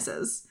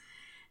alumnuses.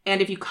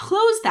 And if you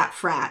close that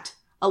frat,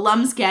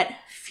 alums get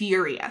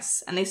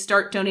furious, and they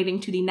start donating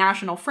to the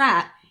national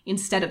frat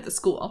instead of the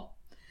school.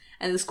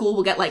 And the school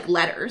will get, like,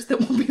 letters that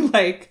will be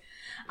like,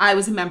 I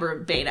was a member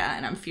of Beta,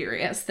 and I'm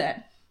furious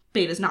that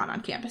Beta's not on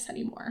campus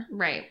anymore.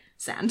 Right.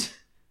 Send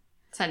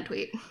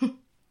tweet.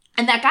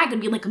 And that guy could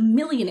be, like, a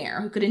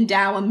millionaire who could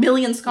endow 1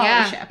 million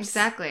scholarships. Yeah,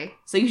 exactly.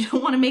 So you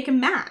don't want to make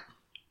him mad.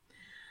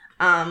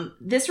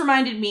 This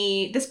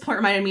point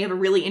reminded me of a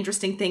really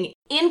interesting thing.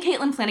 In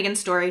Caitlin Flanagan's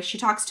story, she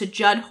talks to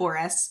Judd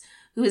Horace,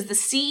 who is the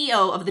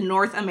CEO of the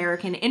North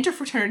American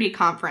Interfraternity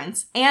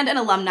Conference and an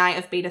alumni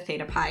of Beta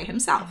Theta Pi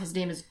himself. His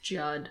name is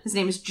Judd. His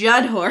name is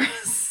Judd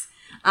Horace.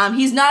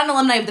 He's not an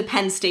alumni of the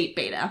Penn State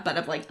Beta, but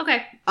of, like,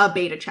 a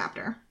Beta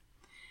chapter.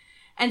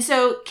 And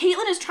so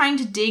Caitlin is trying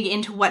to dig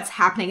into what's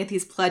happening at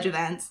these pledge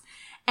events,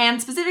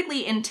 and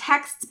specifically in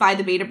texts by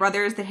the Beta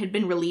brothers that had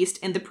been released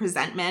in the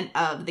presentment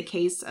of the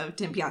case of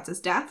Tim Piazza's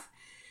death.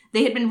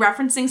 They had been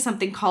referencing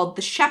something called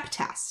the Shep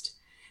test,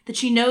 that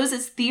she knows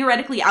is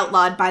theoretically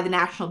outlawed by the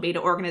National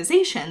Beta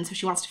Organization, so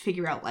she wants to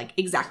figure out, like,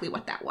 exactly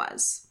what that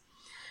was.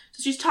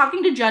 So she's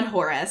talking to Judd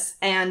Horace,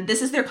 and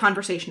this is their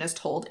conversation as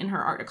told in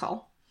her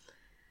article.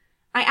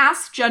 I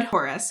asked Judd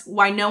Horace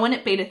why no one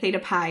at Beta Theta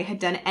Pi had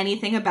done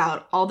anything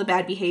about all the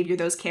bad behavior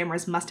those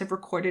cameras must have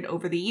recorded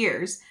over the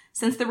years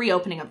since the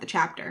reopening of the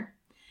chapter.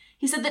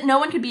 He said that no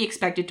one could be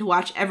expected to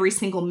watch every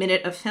single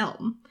minute of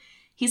film.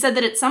 He said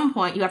that at some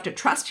point you have to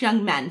trust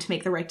young men to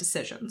make the right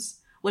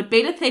decisions. What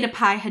Beta Theta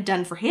Pi had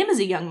done for him as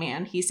a young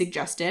man, he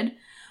suggested,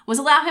 was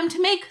allow him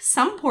to make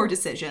some poor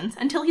decisions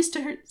until he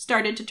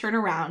started to turn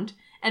around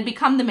and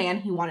become the man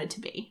he wanted to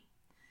be.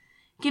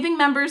 Giving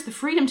members the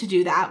freedom to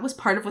do that was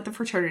part of what the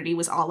fraternity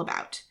was all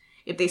about.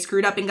 If they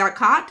screwed up and got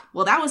caught,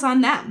 well, that was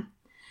on them.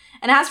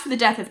 And as for the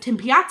death of Tim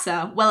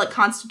Piazza, while it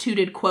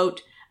constituted,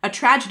 quote, a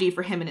tragedy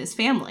for him and his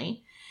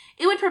family,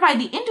 it would provide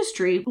the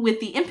industry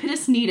with the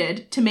impetus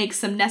needed to make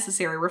some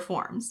necessary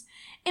reforms.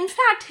 In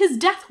fact, his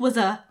death was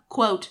a,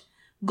 quote,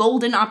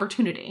 golden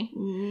opportunity.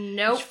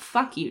 Nope.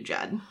 Fuck you,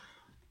 Judd.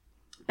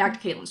 Back to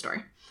Caitlin's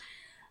story.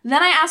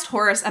 Then I asked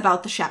Horace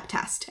about the Shep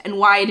test and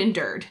why it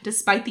endured,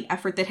 despite the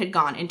effort that had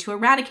gone into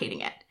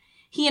eradicating it.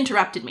 He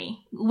interrupted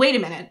me. Wait a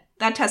minute,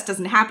 that test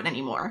doesn't happen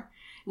anymore.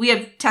 We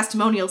have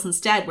testimonials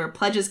instead where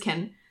pledges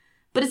can...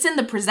 But it's in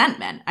the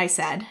presentment, I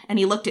said, and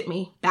he looked at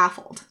me,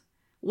 baffled.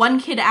 One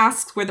kid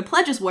asks where the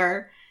pledges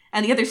were,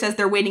 and the other says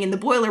they're waiting in the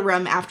boiler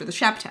room after the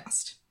Shep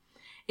test.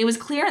 It was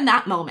clear in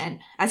that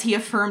moment, as he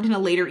affirmed in a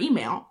later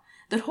email,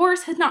 that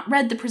Horace had not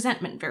read the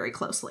presentment very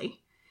closely.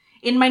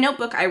 In my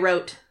notebook, I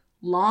wrote,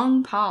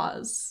 long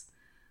pause,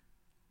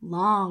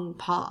 long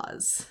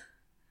pause,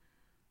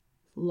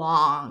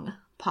 long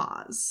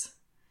pause.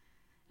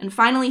 And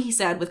finally he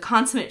said, with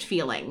consummate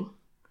feeling,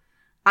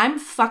 I'm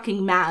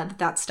fucking mad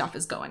that stuff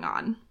is going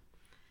on.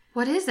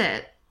 What is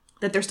it?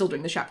 That they're still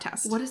doing the Shep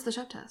test. What is the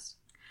Shep test?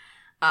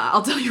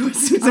 I'll tell you as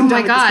soon as I'm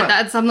done with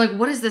this book. I'm like,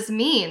 what does this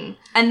mean?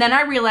 And then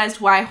I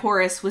realized why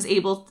Horace was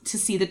able to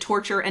see the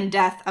torture and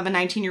death of a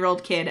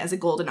 19-year-old kid as a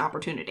golden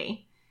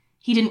opportunity.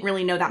 He didn't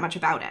really know that much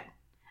about it.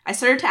 I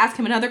started to ask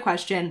him another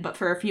question, but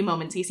for a few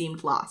moments he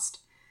seemed lost.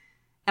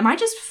 Am I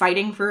just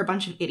fighting for a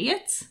bunch of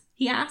idiots?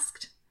 He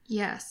asked.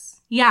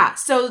 Yes. Yeah,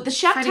 so the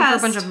Shep test... Fighting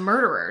for a bunch of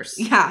murderers.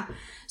 Yeah.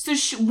 So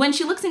when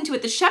she looks into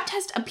it, the Shep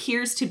test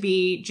appears to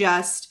be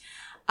just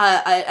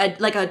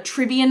a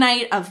trivia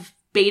night of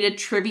beta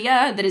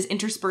trivia that is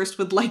interspersed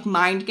with, like,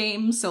 mind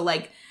games. So,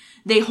 like,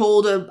 they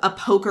hold a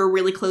poker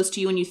really close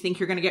to you and you think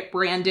you're going to get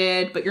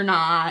branded, but you're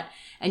not.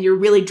 And you're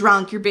really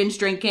drunk, you're binge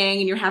drinking,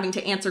 and you're having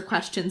to answer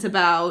questions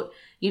about,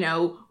 you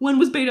know, when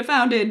was beta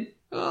founded?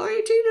 Oh,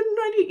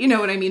 1890. You know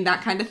what I mean?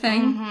 That kind of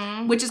thing.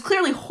 Mm-hmm. Which is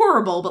clearly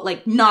horrible, but,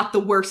 like, not the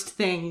worst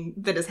thing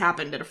that has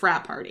happened at a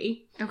frat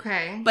party.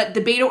 Okay. But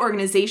the beta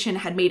organization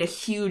had made a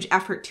huge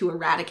effort to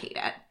eradicate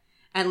it.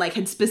 And, like,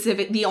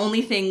 the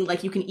only thing,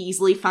 like, you can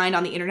easily find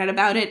on the internet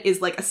about it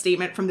is, like, a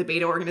statement from the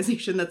beta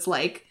organization that's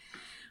like,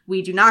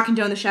 we do not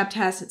condone the Shep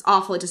test. It's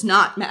awful. It does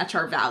not match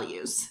our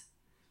values.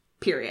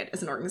 Period,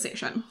 as an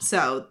organization.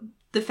 So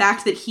the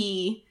fact that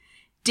he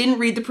didn't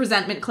read the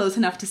presentment close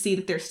enough to see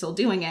that they're still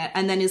doing it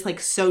and then is,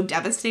 like, so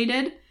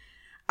devastated,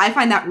 I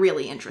find that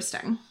really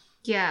interesting.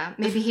 Yeah,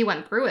 maybe he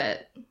went through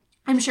it.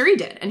 I'm sure he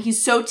did. And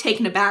he's so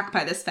taken aback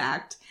by this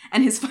fact.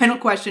 And his final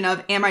question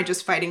of, am I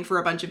just fighting for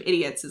a bunch of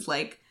idiots, is,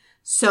 like,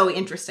 so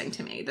interesting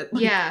to me that,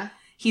 like, yeah,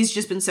 he's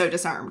just been so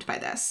disarmed by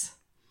this.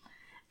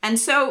 And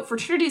so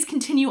fraternities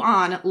continue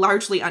on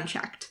largely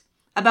unchecked.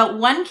 About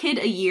one kid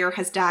a year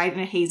has died in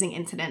a hazing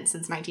incident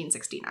since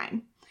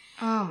 1969.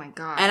 Oh my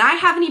God. And I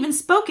haven't even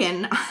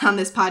spoken on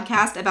this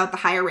podcast about the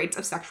higher rates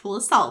of sexual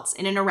assaults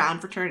in and around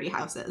fraternity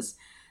houses.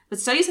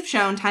 But studies have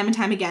shown time and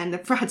time again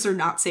that frats are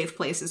not safe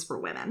places for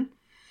women.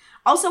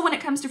 Also, when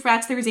it comes to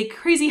frats, there is a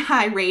crazy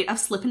high rate of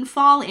slip and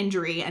fall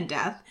injury and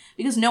death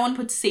because no one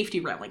puts safety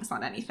railings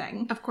on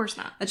anything. Of course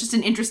not. That's just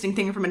an interesting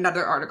thing from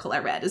another article I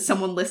read, is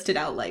someone listed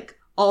out, like,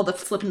 all the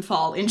slip and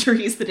fall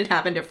injuries that had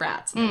happened to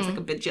frats. And there was, like,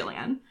 a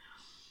bajillion.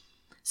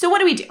 So what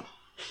do we do?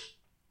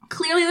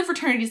 Clearly, the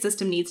fraternity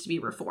system needs to be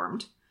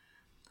reformed.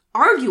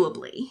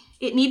 Arguably,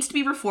 it needs to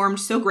be reformed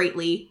so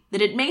greatly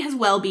that it may as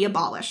well be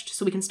abolished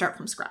so we can start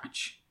from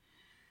scratch.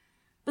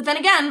 But then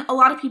again, a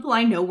lot of people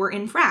I know were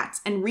in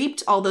frats and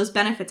reaped all those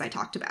benefits I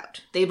talked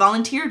about. They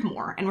volunteered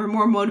more and were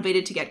more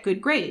motivated to get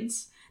good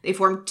grades. They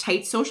formed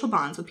tight social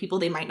bonds with people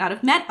they might not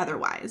have met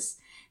otherwise.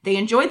 They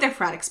enjoyed their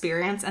frat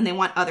experience and they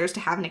want others to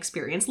have an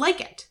experience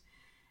like it.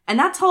 And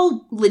that's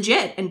all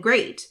legit and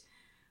great.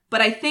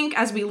 But I think,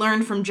 as we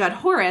learned from Judd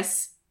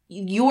Horace,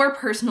 your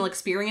personal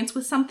experience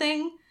with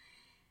something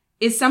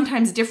is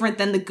sometimes different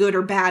than the good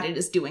or bad it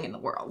is doing in the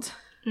world.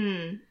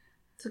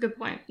 That's a good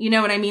point. You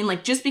know what I mean?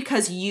 Like, just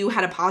because you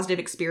had a positive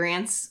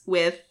experience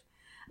with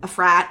a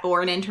frat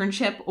or an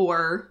internship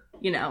or,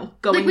 you know,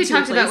 going to like we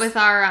talked about with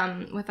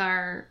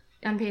our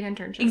unpaid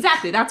internship.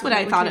 Exactly. That's what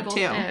I thought of,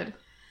 too. Did.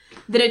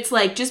 That it's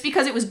like, just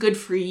because it was good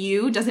for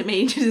you doesn't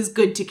mean it is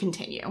good to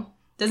continue.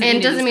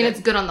 Doesn't mean it's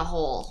good on the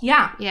whole.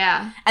 Yeah.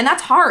 Yeah. And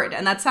that's hard,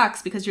 and that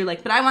sucks, because you're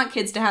like, but I want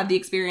kids to have the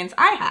experience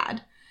I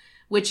had,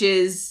 which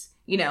is,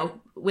 you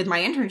know, with my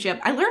internship,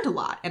 I learned a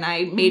lot, and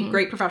I made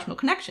great professional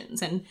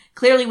connections. And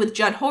clearly with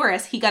Judd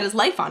Horace, he got his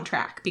life on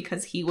track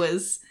because he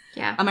was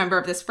a member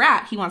of this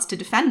frat. He wants to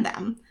defend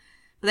them.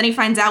 But then he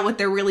finds out what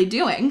they're really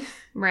doing.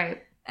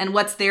 Right. And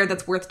what's there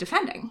that's worth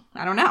defending.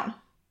 I don't know.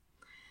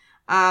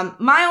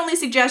 My only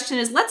suggestion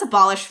is let's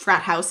abolish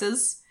frat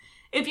houses.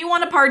 If you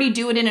want a party,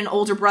 do it in an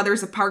older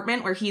brother's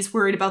apartment where he's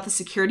worried about the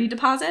security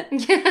deposit.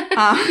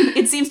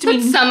 It seems to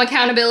Put some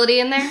accountability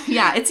in there.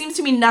 Yeah, it seems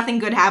to me nothing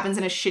good happens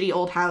in a shitty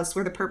old house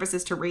where the purpose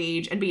is to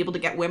rage and be able to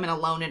get women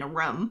alone in a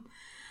room.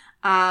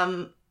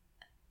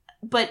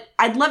 But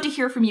I'd love to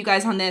hear from you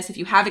guys on this. If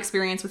you have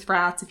experience with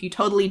frats, if you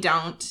totally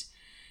don't.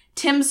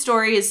 Tim's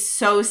story is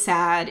so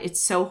sad.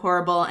 It's so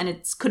horrible, and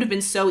it could have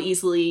been so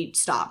easily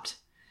stopped.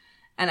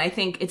 And I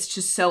think it's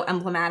just so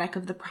emblematic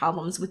of the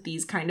problems with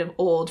these kind of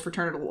old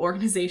fraternal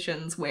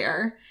organizations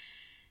where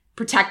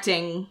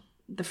protecting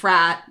the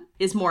frat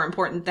is more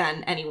important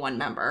than any one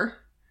member.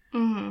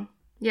 Mm-hmm.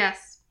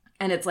 Yes.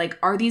 And it's like,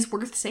 are these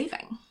worth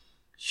saving?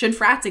 Should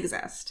frats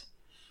exist?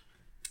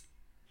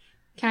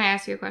 Can I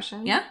ask you a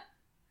question? Yeah.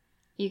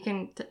 You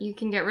can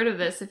get rid of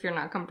this if you're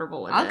not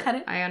comfortable with it. I'll cut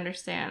it. I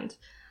understand.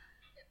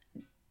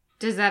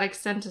 Does that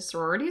extend to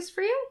sororities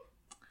for you?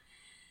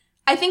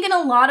 I think in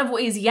a lot of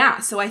ways, yeah.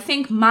 So I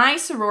think my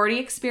sorority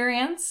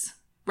experience,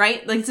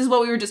 right? Like, this is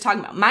what we were just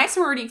talking about. My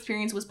sorority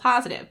experience was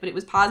positive, but it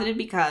was positive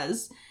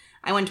because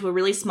I went to a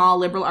really small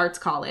liberal arts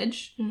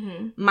college.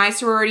 Mm-hmm. My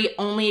sorority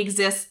only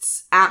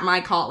exists at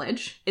my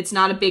college. It's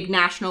not a big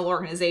national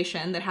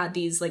organization that had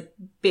these, like,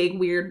 big,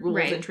 weird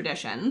rules and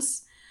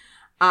traditions.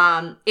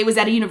 It was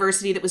at a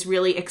university that was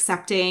really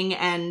accepting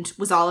and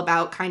was all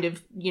about kind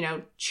of, you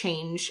know,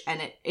 change. And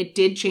it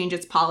did change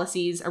its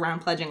policies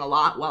around pledging a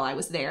lot while I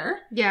was there.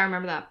 Yeah, I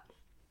remember that.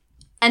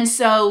 And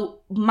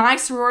so my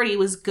sorority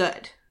was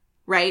good,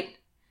 right?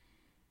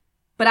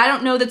 But I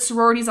don't know that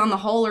sororities on the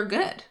whole are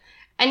good.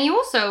 And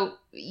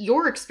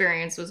your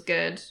experience was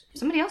good.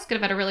 Somebody else could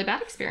have had a really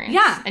bad experience.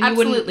 Yeah, and you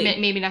absolutely. wouldn't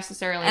maybe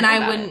necessarily and know I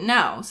about wouldn't it.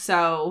 know.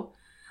 So,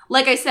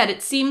 like I said,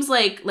 it seems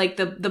like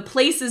the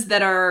places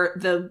that are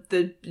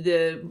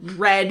the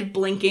red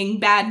blinking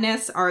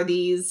badness are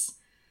these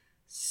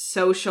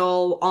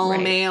social,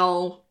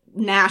 all-male,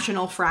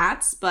 national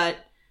frats, but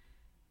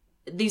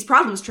these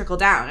problems trickle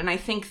down. And I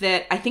think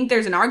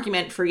there's an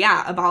argument for,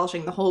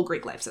 abolishing the whole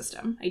Greek life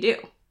system. I do.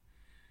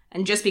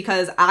 And just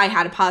because I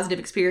had a positive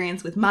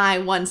experience with my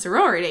one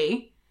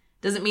sorority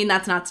doesn't mean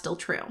that's not still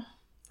true,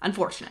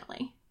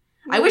 unfortunately.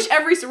 I wish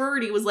every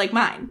sorority was like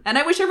mine. And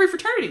I wish every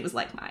fraternity was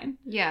like mine.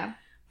 Yeah.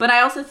 But I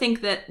also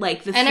think that,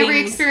 like,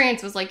 every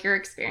experience was like your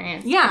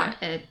experience. Yeah.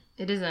 It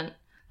isn't.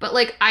 But,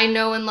 like, I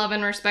know and love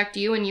and respect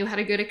you, and you had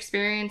a good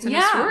experience in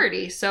a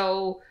sorority.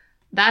 So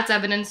that's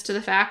evidence to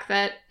the fact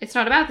that it's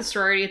not about the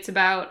sorority. It's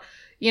about,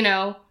 you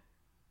know,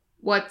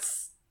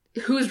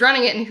 who's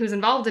running it and who's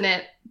involved in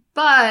it.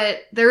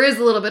 But there is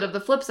a little bit of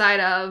the flip side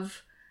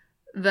of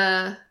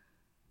the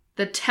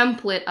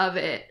template of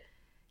it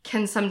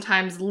can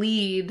sometimes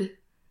lead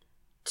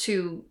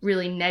to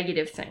really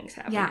negative things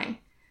happening.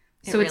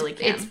 Yeah, so really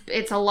can.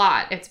 It's a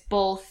lot. It's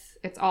both.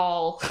 It's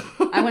all.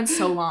 I went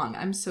so long.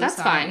 I'm so That's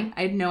sorry. Fine.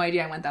 I had no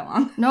idea I went that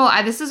long. No,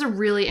 this is a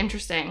really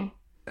interesting.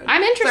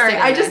 I'm interested. Sorry,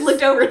 in I this. just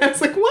looked over and I was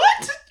like,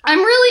 "What?" I'm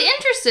really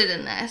interested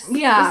in this.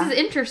 Yeah, this is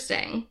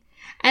interesting,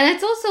 and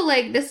it's also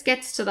like this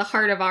gets to the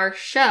heart of our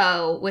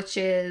show, which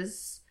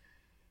is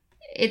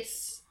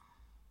it's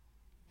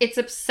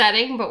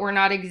upsetting, but we're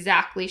not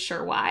exactly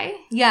sure why.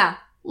 Yeah.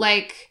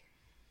 Like,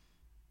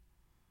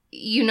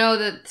 you know,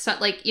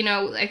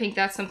 I think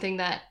that's something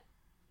that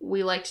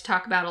we like to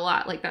talk about a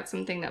lot. Like, that's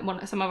something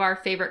that some of our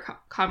favorite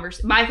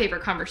my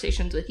favorite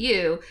conversations with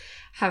you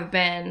have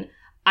been,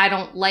 I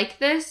don't like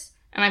this,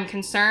 and I'm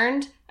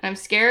concerned, and I'm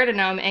scared, and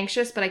now I'm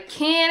anxious, but I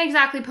can't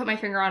exactly put my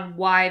finger on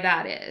why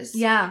that is.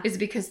 Yeah. Is it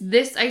because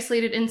this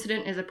isolated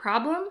incident is a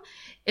problem?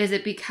 Is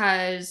it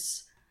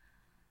because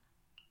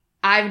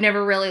I've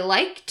never really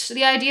liked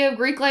the idea of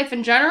Greek life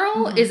in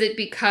general? Mm-hmm. Is it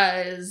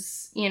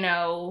because, you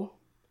know,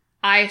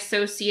 I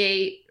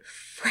associate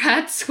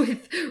frats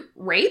with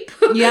rape?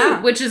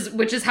 Yeah. which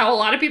is how a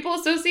lot of people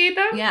associate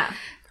them? Yeah.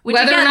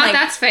 Whether or not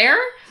that's fair?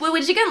 Well,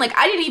 which again, like,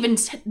 I didn't even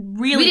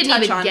really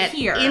touch on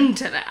here.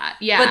 Into that.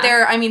 Yeah.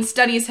 But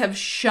studies have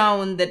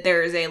shown that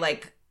there is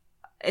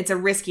it's a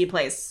risky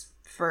place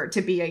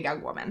to be a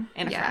young woman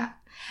in a frat.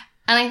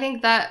 And I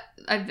think that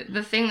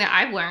the thing that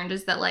I've learned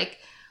is that, like,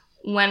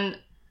 when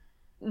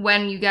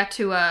you get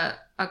to a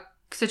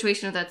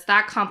situation that's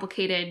that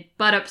complicated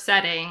but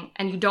upsetting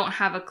and you don't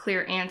have a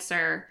clear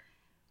answer,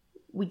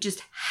 we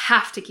just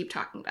have to keep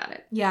talking about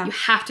it. Yeah. You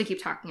have to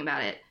keep talking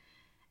about it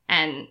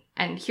and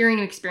hearing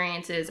new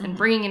experiences and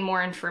bringing in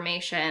more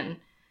information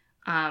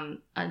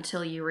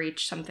until you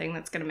reach something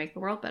that's going to make the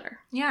world better.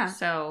 Yeah.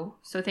 So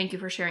thank you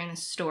for sharing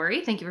this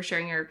story. Thank you for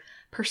sharing your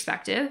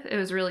perspective. It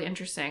was really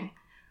interesting.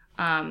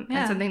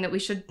 And something that we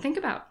should think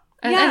about.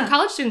 And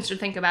college students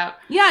should think about.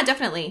 Yeah,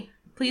 definitely.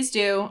 Please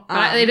do.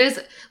 It is,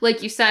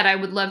 like you said, I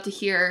would love to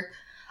hear,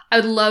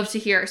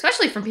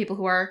 especially from people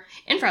who are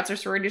in frats or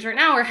sororities right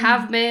now, or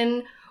have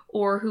been,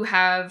 or who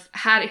have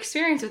had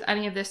experience with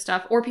any of this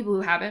stuff, or people who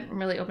haven't. I'm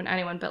really open to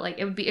anyone, but, like,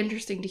 it would be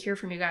interesting to hear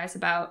from you guys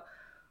about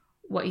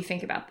what you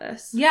think about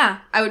this. Yeah,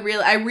 I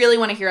really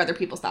want to hear other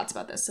people's thoughts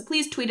about this. So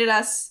please tweet at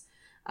us,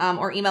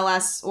 or email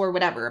us, or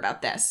whatever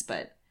about this.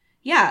 But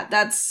yeah,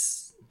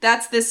 that's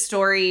this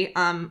story.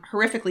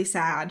 Horrifically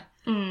sad.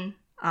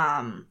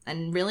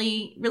 And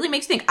really, really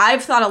makes me think.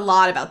 I've thought a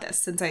lot about this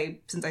since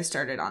I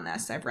started on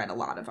this. I've read a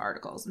lot of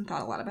articles and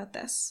thought a lot about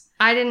this.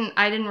 I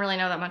didn't really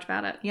know that much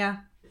about it. Yeah.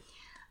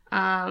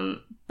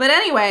 But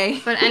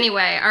anyway,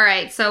 all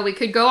right. So we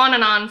could go on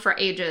and on for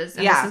ages,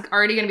 and yeah. This is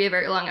already going to be a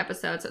very long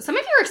episode. So some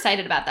of you are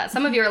excited about that.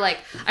 Some of you are like,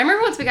 I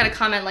remember once we got a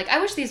comment like, I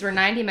wish these were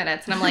 90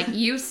 minutes, and I'm like,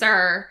 you,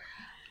 sir,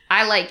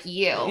 I like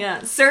you.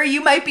 Yeah, sir,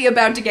 you might be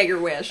about to get your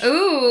wish.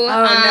 Ooh,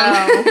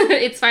 no,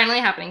 it's finally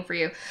happening for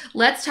you.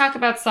 Let's talk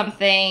about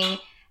something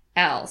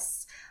else.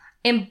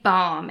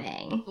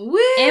 Embalming. Woo!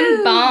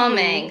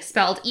 Embalming,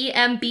 spelled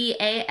Embalming.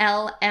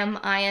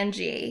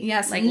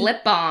 Yes. Like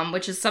lip balm,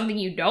 which is something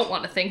you don't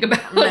want to think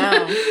about.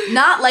 No.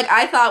 Not like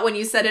I thought when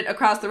you said it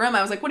across the room.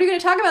 I was like, what are you going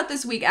to talk about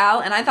this week, Al?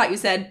 And I thought you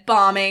said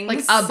bombing.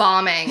 Like a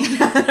bombing.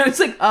 I was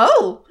like,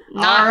 oh,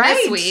 not all right.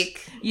 this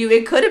week.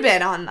 It could have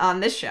been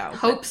on this show.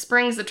 Hope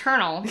springs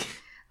eternal.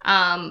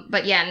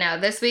 But yeah, no,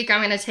 this week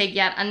I'm going to take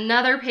yet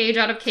another page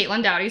out of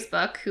Caitlin Dowdy's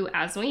book, who,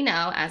 as we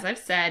know, as I've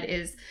said,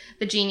 is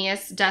the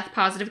genius,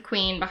 death-positive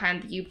queen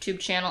behind the YouTube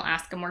channel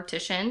Ask a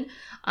Mortician.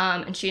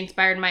 And she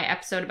inspired my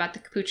episode about the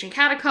Capuchin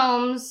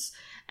Catacombs,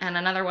 and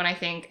another one I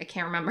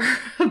can't remember.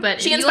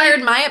 But she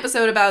inspired my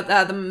episode about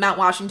the Mount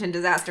Washington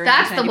disaster.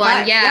 That's the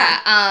one,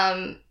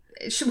 yeah.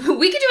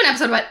 We could do an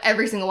episode about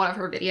every single one of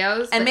her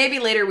videos. And maybe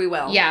later we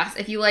will. Yes,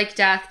 if you like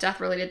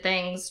death-related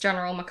things,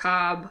 general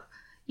macabre,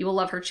 you will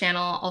love her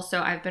channel.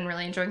 Also, I've been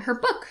really enjoying her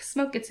book,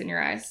 Smoke Gets in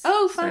Your Eyes.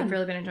 Oh, fun. So I've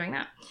really been enjoying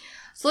that.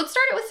 So let's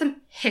start it with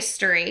some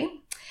history,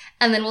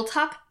 and then we'll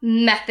talk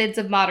methods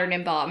of modern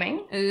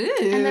embalming. Ooh.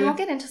 And then we'll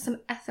get into some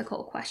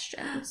ethical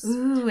questions.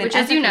 Ooh, which,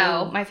 as you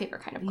know, my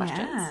favorite kind of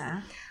questions.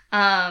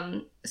 Yeah.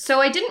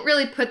 So I didn't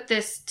really put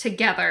this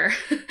together.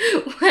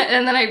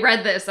 And then I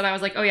read this, and I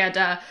was like, oh yeah,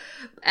 duh.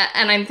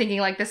 And I'm thinking,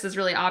 like, this is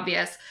really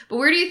obvious. But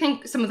where do you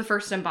think some of the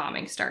first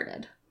embalming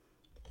started?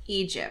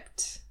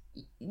 Egypt.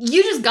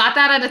 You just got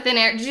that out of thin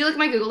air. Did you look at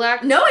my Google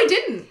Doc? No, I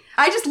didn't.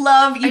 I just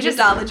love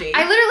Egyptology.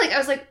 I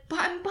was like,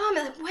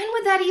 embalming, like, when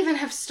would that even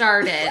have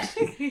started?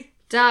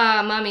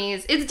 Duh,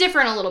 mummies. It's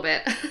different a little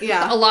bit.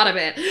 Yeah. A lot of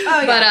it.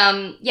 Oh, yeah.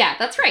 But, yeah,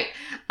 that's right.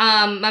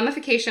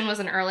 Mummification was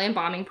an early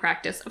embalming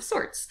practice of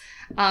sorts.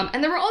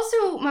 And there were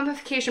also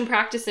mummification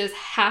practices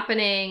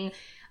happening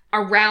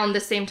around the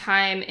same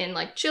time in,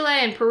 like, Chile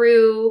and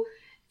Peru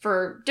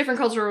for different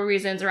cultural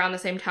reasons around the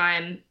same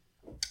time.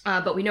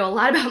 But we know a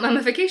lot about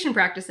mummification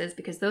practices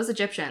because those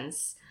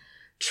Egyptians,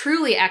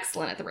 truly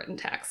excellent at the written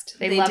text.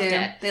 They loved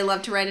it. They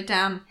loved to write it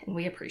down. And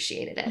we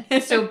appreciated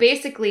it. So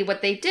basically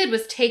what they did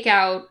was take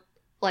out,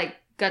 like,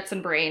 guts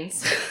and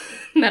brains,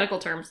 medical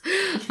terms.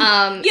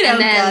 And then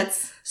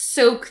guts.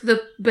 Soak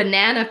the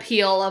banana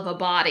peel of a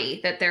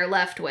body that they're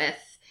left with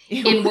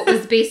in what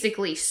was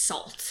basically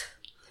salt.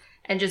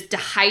 And just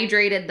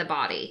dehydrated the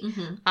body.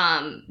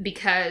 Mm-hmm.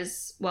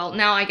 Because, well,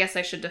 now I guess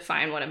I should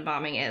define what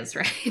embalming is,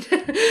 right?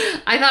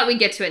 I thought we'd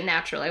get to it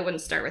naturally. I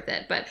wouldn't start with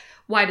it. But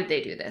why did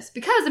they do this?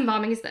 Because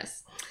embalming is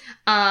this.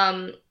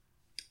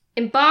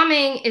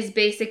 Embalming is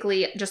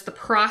basically just the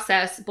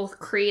process, both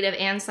creative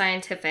and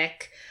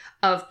scientific,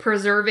 of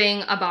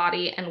preserving a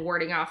body and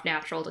warding off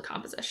natural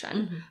decomposition.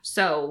 Mm-hmm.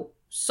 So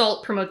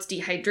salt promotes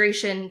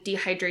dehydration.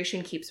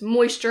 Dehydration keeps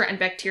moisture and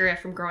bacteria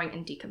from growing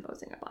and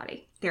decomposing a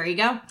body. There you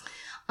go.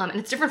 And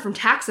it's different from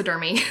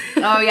taxidermy.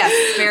 Oh,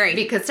 yes, very.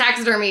 Because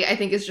taxidermy, I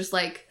think, is just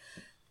like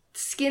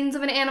skins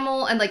of an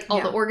animal and like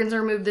all the organs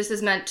are removed. This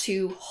is meant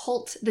to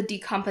halt the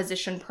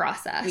decomposition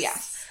process.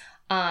 Yes.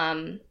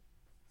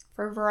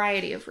 For a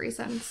variety of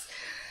reasons.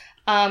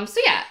 So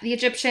yeah, the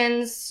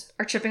Egyptians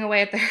are chipping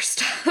away at their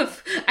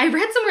stuff. I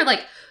read somewhere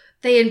like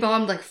they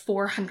embalmed like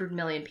 400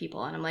 million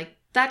people. And I'm like,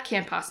 that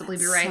can't possibly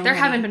be right. So there many.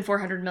 haven't been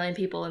 400 million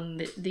people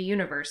in the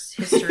universe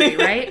history,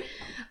 right?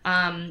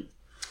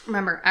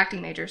 Remember,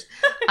 acting majors.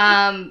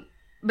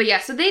 But yeah,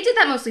 so they did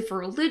that mostly for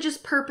religious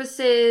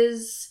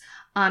purposes.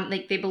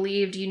 Like they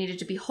believed you needed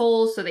to be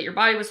whole so that your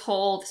body was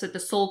whole, so that the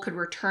soul could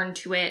return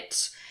to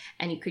it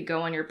and you could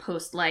go on your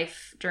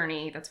post-life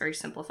journey. That's very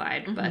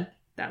simplified, mm-hmm. but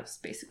that was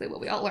basically what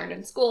we all learned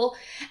in school.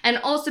 And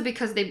also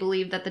because they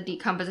believed that the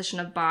decomposition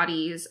of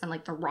bodies and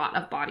like the rot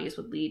of bodies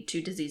would lead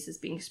to diseases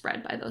being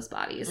spread by those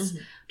bodies, mm-hmm.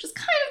 which is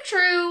kind of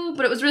true,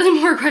 but it was really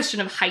more a question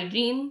of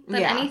hygiene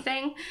than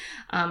anything.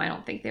 I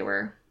don't think they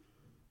were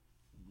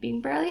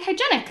being barely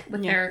hygienic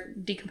with their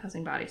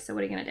decomposing bodies. So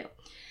what are you going to do?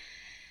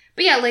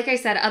 But yeah, like I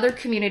said, other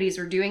communities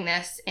were doing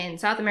this in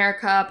South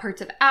America, parts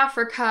of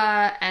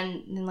Africa,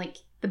 and then like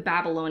the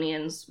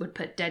Babylonians would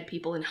put dead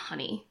people in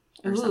honey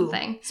or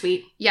something.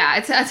 Sweet. Yeah,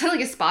 it's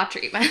like a spa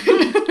treatment.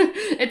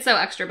 It's so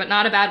extra, but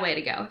not a bad way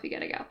to go if you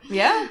gotta go.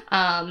 Yeah.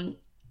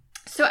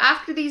 So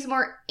after these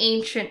more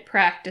ancient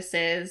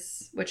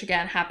practices, which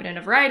again happen in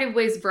a variety of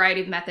ways, variety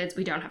of methods,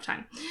 we don't have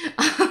time.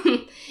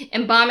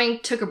 Embalming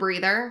took a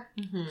breather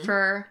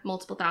for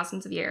multiple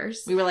thousands of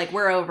years. We were like,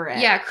 we're over it.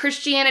 Yeah,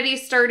 Christianity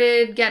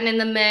started getting in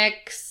the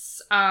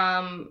mix,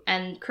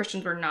 and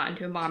Christians were not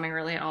into embalming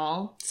really at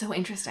all. So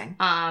interesting.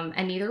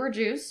 And neither were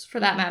Jews, for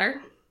that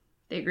matter.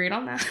 They agreed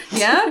on that.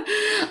 Yeah.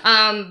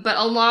 But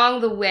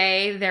along the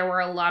way, there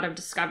were a lot of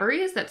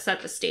discoveries that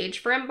set the stage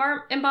for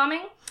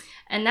embalming.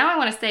 And now I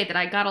want to say that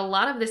I got a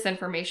lot of this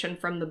information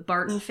from the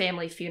Barton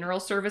Family Funeral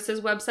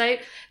Services website.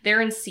 They're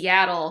in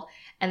Seattle,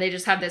 and they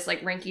just have this,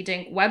 like,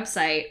 rinky-dink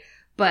website,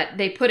 but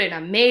they put an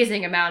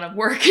amazing amount of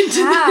work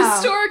into the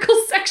historical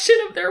section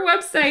of their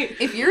website.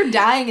 If you're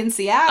dying in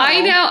Seattle.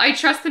 I know. I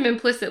trust them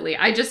implicitly.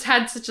 I just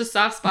had such a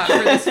soft spot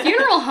for this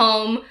funeral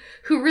home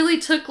who really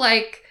took,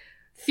 like,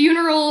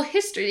 funeral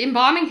history,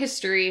 embalming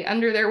history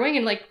under their wing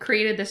and, like,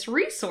 created this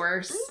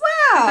resource. Wow.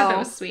 I thought that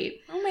was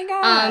sweet. Oh my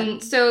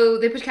God. So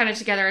they put kind of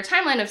together a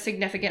timeline of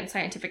significant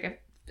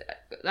scientific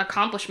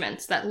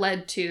accomplishments that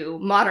led to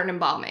modern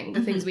embalming,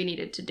 the things we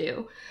needed to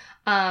do.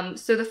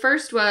 So the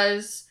first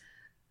was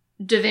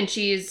Da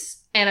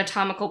Vinci's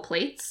anatomical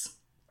plates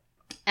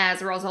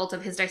as a result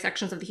of his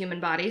dissections of the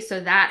human body. So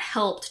that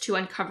helped to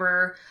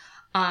uncover,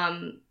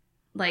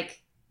 like,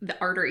 the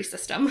artery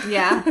system.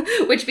 Yeah.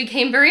 Which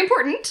became very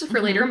important for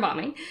later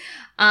embalming.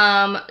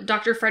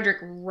 Dr. Frederick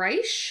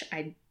Reich,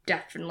 I'm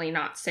definitely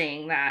not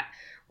saying that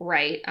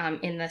right,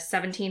 in the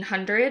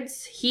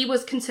 1700s, he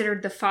was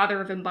considered the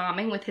father of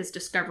embalming with his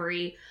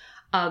discovery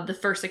of the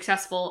first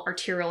successful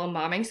arterial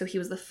embalming. So he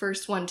was the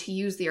first one to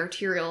use the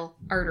arterial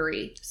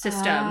artery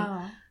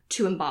system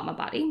to embalm a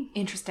body.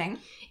 Interesting.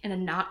 In a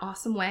not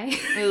awesome way.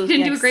 Ooh,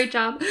 Didn't do a great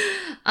job.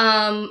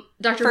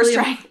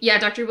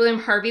 Dr. William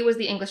Harvey was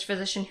the English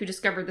physician who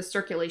discovered the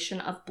circulation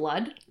of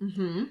blood.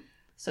 Mm-hmm.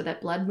 So that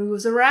blood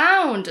moves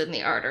around in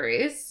the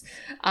arteries.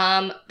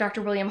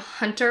 Dr. William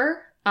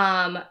Hunter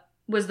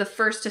was the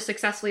first to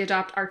successfully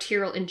adopt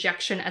arterial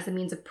injection as a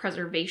means of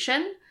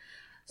preservation.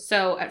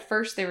 So at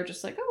first they were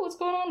just like, oh, what's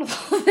going on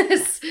with all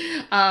this?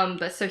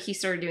 But so he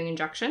started doing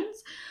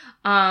injections.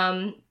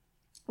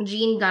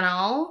 Jean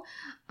Ganal,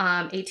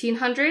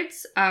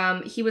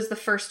 1800s, he was the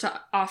first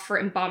to offer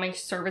embalming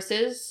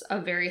services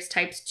of various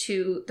types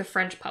to the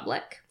French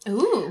public.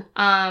 Ooh.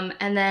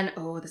 And then,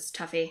 this is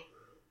toughy.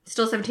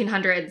 Still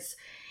 1700s.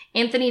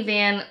 Anthony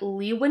van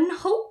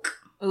Leeuwenhoek.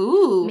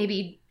 Ooh.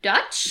 Maybe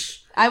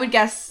Dutch? I would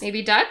guess.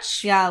 Maybe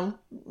Dutch? Yeah,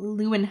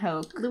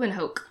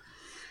 Leeuwenhoek.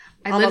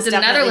 I lived in the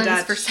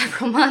Netherlands for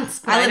several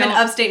months. I live in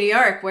upstate New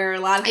York, where a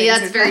lot of things are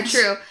that's very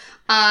true.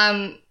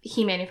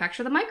 He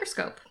manufactured the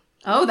microscope.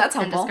 Oh, that's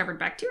helpful. And discovered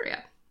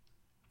bacteria.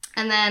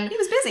 And then... He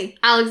was busy.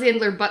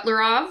 Alexander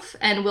Butlerov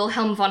and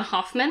Wilhelm von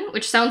Hoffmann,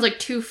 which sounds like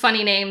two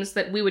funny names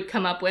that we would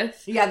come up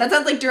with. Yeah, that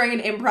sounds like during an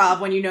improv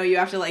when you know you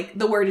have to, like,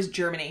 the word is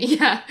Germany.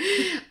 Yeah.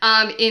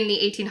 In the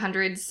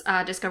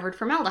 1800s, discovered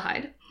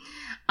formaldehyde.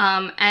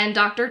 And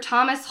Dr.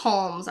 Thomas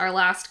Holmes, our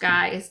last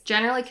guy, is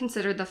generally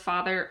considered the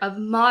father of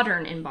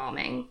modern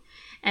embalming.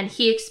 And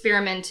he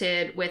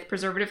experimented with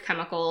preservative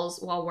chemicals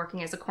while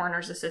working as a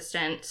coroner's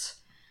assistant,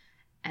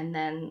 and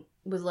then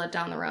was led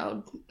down the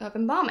road of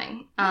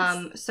embalming.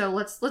 Nice. So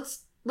let's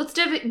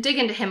dig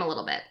into him a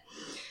little bit.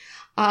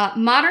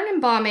 Modern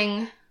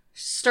embalming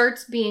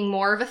starts being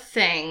more of a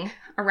thing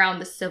around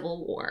the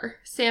Civil War.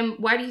 Sam,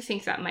 why do you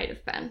think that might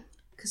have been?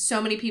 Because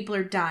so many people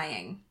are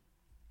dying.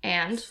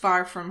 And?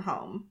 Far from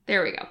home.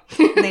 There we go.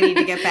 They need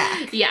to get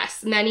back.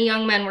 Yes, many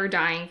young men were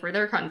dying for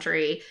their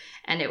country,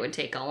 and it would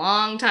take a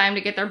long time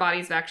to get their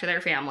bodies back to their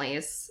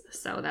families.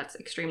 So that's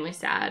extremely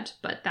sad,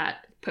 but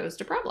that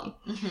posed a problem.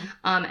 Mm-hmm.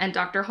 And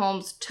Dr.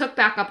 Holmes took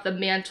back up the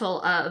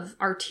mantle of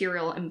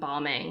arterial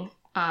embalming.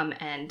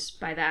 And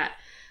by that,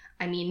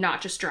 I mean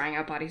not just drying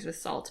out bodies with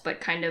salt, but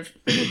kind of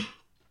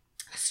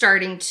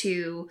starting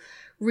to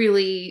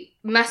really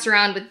mess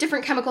around with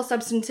different chemical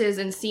substances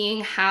and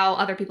seeing how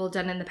other people had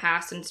done in the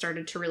past, and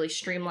started to really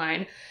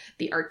streamline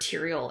the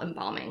arterial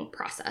embalming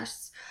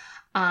process.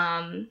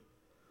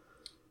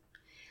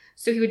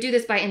 So he would do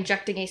this by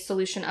injecting a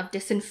solution of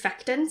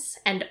disinfectants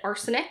and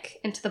arsenic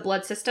into the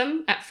blood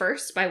system at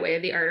first by way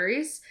of the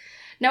arteries.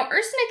 Now,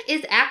 arsenic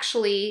is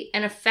actually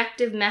an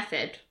effective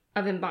method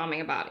of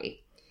embalming a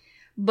body,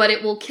 but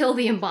it will kill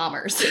the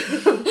embalmers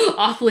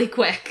awfully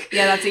quick.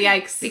 Yeah, that's a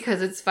yikes.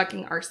 Because it's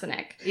fucking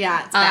arsenic.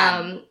 Yeah, it's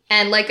bad.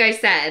 And like I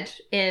said,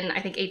 in, I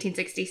think,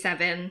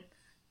 1867,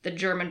 the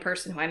German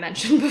person who I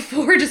mentioned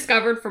before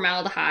discovered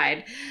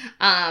formaldehyde.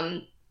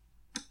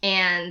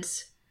 And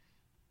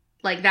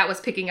like that was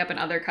picking up in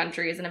other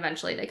countries, and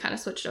eventually they kind of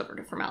switched over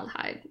to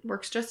formaldehyde.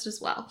 Works just as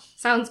well.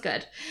 Sounds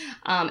good.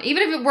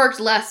 Even if it worked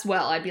less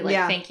well, I'd be like,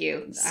 thank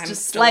you. I'm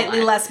just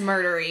slightly less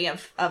murdery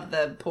of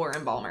the poor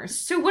embalmers.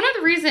 So one of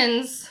the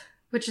reasons,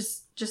 which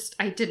is just,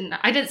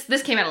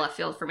 this came out of left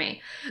field for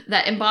me,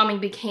 that embalming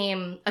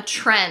became a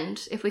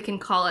trend, if we can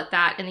call it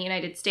that, in the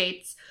United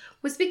States,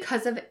 was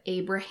because of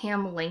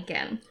Abraham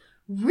Lincoln.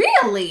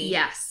 Really?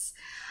 Yes.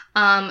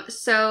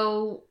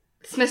 So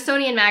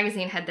Smithsonian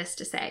Magazine had this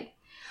to say.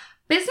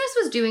 Business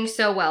was doing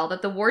so well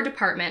that the War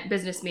Department,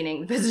 business meaning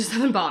the business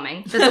of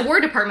embalming, that the War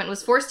Department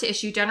was forced to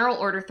issue General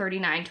Order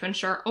 39 to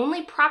ensure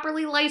only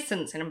properly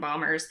licensed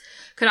embalmers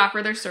could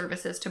offer their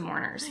services to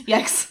mourners.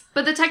 Yikes.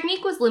 But the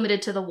technique was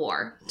limited to the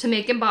war. To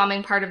make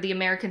embalming part of the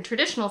American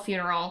traditional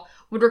funeral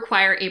would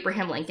require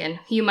Abraham Lincoln,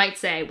 who you might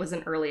say was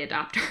an early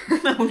adopter.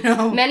 Oh,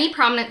 no. Many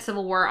prominent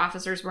Civil War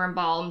officers were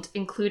embalmed,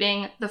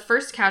 including the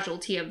first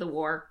casualty of the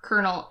war,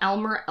 Colonel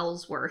Elmer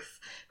Ellsworth,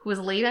 who was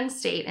laid in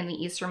state in the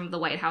East Room of the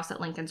White House at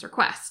Lincoln's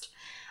request.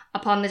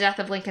 Upon the death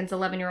of Lincoln's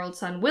 11-year-old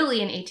son, Willie,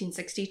 in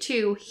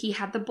 1862, he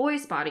had the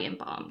boy's body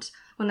embalmed.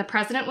 When the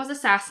president was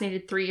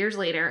assassinated 3 years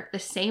later, the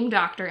same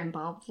doctor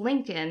embalmed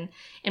Lincoln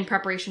in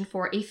preparation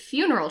for a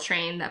funeral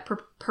train that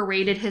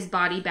paraded his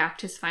body back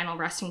to his final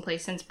resting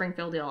place in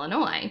Springfield,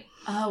 Illinois.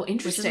 Oh,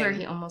 interesting. Which is where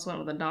he almost went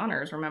with the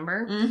Donners,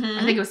 remember? Mm-hmm.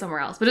 I think it was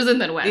somewhere else, but it was in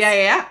the Midwest.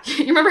 Yeah.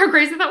 You remember how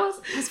crazy that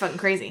was? That's fucking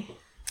crazy.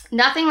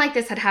 Nothing like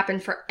this had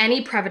happened for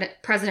any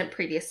president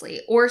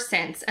previously or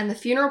since, and the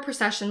funeral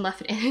procession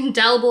left an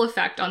indelible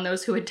effect on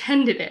those who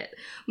attended it.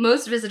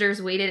 Most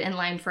visitors waited in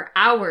line for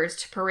hours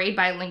to parade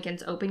by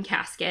Lincoln's open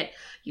casket,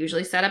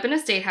 usually set up in a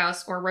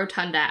statehouse or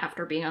rotunda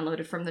after being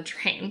unloaded from the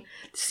train.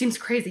 This seems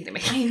crazy to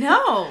me. I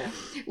know.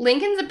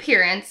 Lincoln's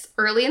appearance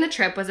early in the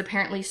trip was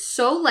apparently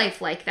so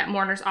lifelike that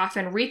mourners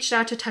often reached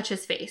out to touch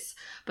his face,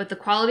 but the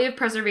quality of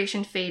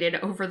preservation faded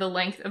over the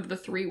length of the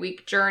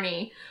 3-week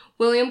journey.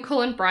 William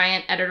Cullen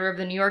Bryant, editor of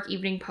the New York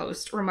Evening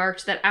Post,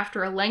 remarked that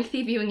after a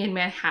lengthy viewing in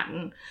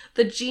Manhattan,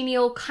 the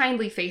genial,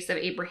 kindly face of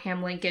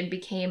Abraham Lincoln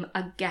became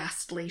a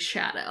ghastly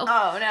shadow.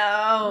 Oh,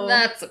 no.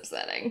 That's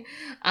upsetting.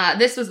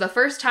 This was the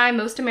first time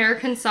most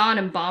Americans saw an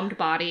embalmed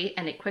body,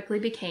 and it quickly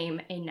became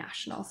a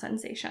national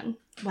sensation.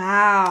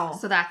 Wow.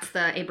 So that's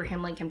the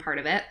Abraham Lincoln part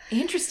of it.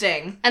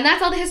 Interesting. And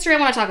that's all the history I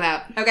want to talk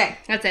about. Okay.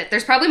 That's it.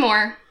 There's probably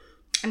more.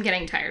 I'm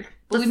getting tired.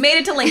 Well, we made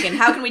it to Lincoln.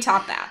 How can we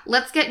top that?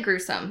 Let's get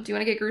gruesome. Do you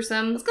want to get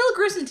gruesome? Let's go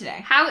gruesome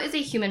today. How is a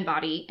human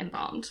body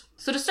embalmed?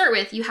 So to start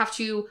with, you have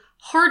to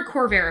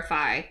hardcore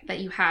verify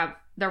that you have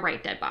the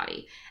right dead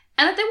body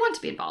and that they want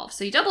to be involved.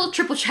 So you double,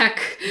 triple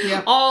check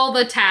all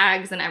the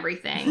tags and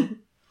everything.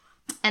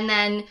 And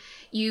then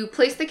you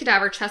place the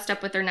cadaver chest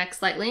up with their neck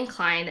slightly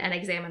inclined and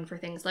examine for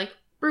things like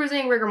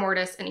bruising, rigor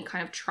mortis, any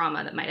kind of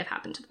trauma that might have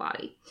happened to the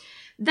body.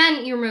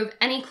 Then you remove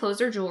any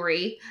clothes or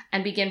jewelry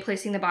and begin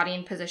placing the body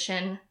in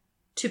position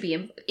to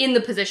be in the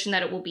position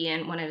that it will be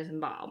in when it is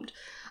embalmed.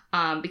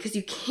 Because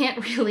you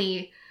can't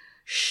really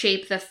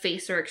shape the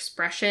face or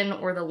expression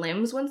or the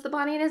limbs once the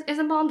body is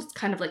embalmed. It's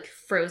kind of like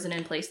frozen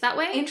in place that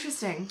way.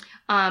 Interesting.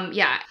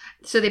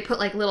 So they put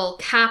like little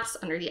caps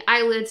under the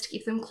eyelids to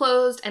keep them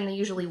closed, and they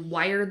usually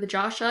wire the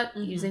jaw shut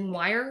using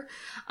wire,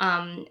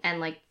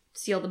 and like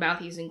seal the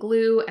mouth using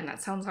glue, and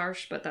that sounds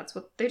harsh, but that's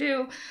what they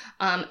do.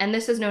 And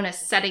this is known as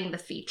setting the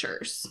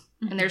features.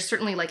 And there's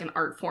certainly like an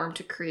art form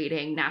to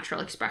creating natural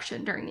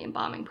expression during the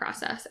embalming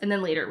process, and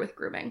then later with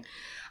grooming.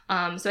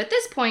 So at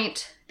this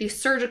point, the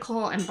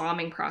surgical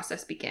embalming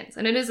process begins,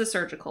 and it is a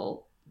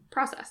surgical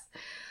process.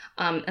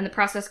 And the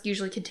process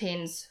usually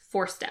contains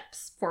 4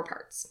 steps, 4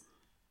 parts.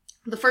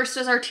 The first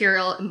is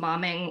arterial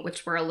embalming,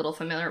 which we're a little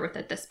familiar with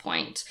at this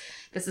point.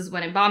 This is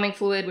when embalming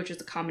fluid, which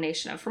is a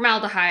combination of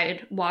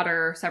formaldehyde,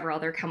 water, several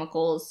other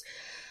chemicals,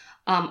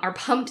 are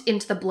pumped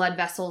into the blood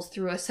vessels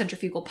through a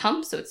centrifugal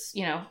pump. So it's,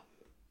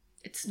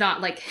 it's not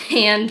like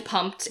hand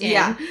pumped in.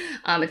 Yeah.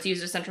 It's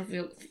used as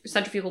a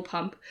centrifugal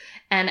pump.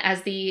 And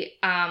as the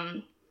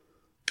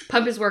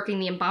pump is working,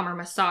 the embalmer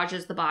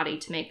massages the body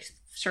to make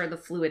sure the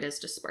fluid is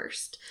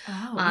dispersed.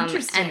 Oh,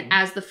 interesting. And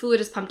as the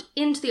fluid is pumped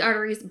into the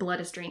arteries, blood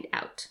is drained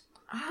out.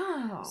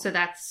 Oh. So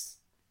that's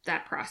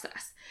that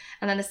process.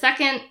 And then the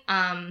second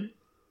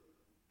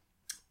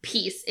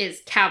piece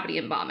is cavity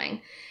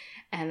embalming.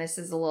 And this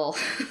is a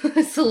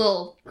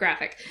little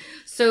graphic.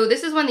 So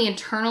this is when the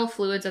internal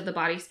fluids of the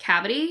body's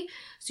cavity,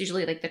 it's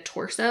usually like the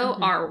torso,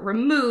 are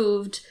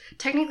removed.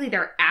 Technically,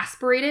 they're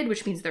aspirated,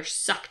 which means they're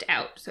sucked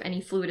out. So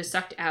any fluid is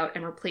sucked out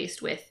and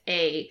replaced with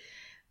a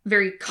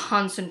very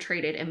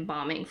concentrated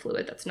embalming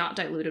fluid that's not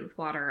diluted with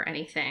water or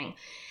anything.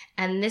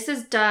 And this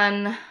is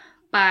done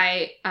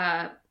by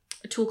a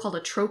tool called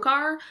a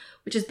trocar,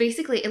 which is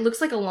basically, it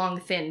looks like a long,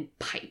 thin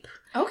pipe.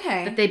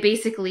 Okay. That they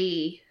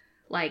basically,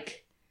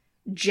 like,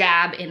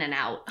 jab in and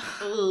out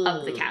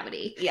of the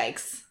cavity.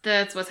 Yikes.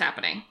 That's what's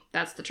happening.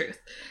 That's the truth.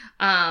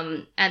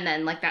 And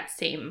then, like, that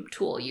same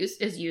tool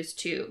is used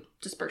to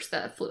disperse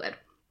the fluid.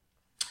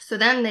 So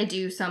then they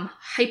do some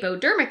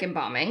hypodermic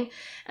embalming,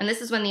 and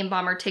this is when the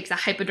embalmer takes a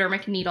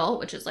hypodermic needle,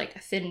 which is like a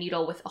thin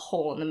needle with a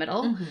hole in the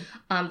middle,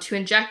 to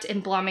inject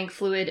embalming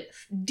fluid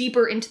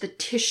deeper into the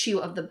tissue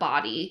of the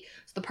body,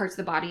 so the parts of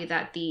the body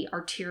that the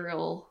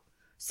arterial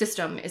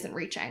system isn't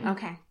reaching.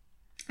 Okay.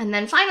 And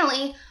then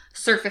finally,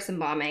 surface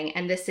embalming,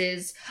 and this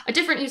is a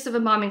different use of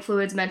embalming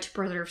fluids meant to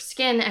preserve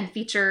skin and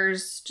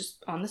features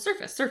just on the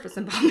surface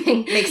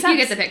embalming. Makes sense. You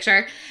get the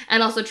picture.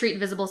 And also treat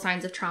visible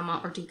signs of trauma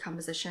or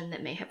decomposition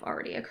that may have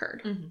already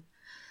occurred.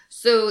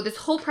 So this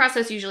whole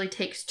process usually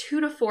takes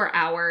 2 to 4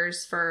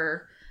 hours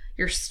for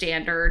your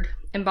standard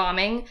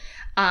embalming.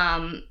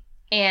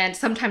 And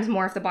sometimes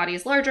more if the body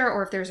is larger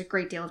or if there's a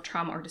great deal of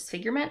trauma or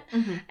disfigurement.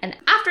 And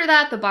after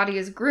that, the body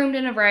is groomed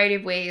in a variety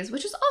of ways,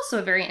 which is also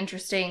a very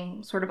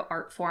interesting sort of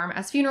art form,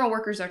 as funeral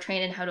workers are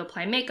trained in how to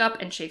apply makeup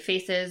and shave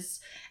faces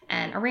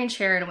and arrange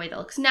hair in a way that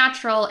looks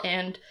natural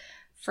and,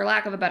 for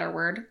lack of a better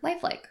word,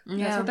 lifelike.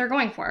 Yeah. That's what they're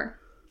going for.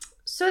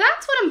 So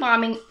that's what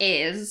embalming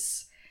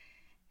is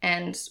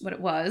and what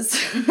it was.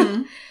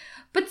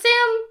 But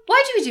Sam,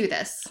 why do we do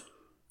this?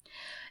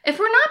 If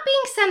we're not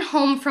being sent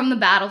home from the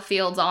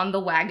battlefields on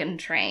the wagon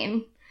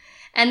train,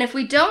 And if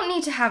we don't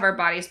need to have our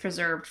bodies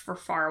preserved for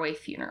faraway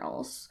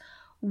funerals,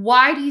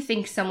 why do you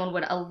think someone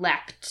would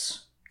elect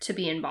to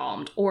be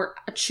embalmed or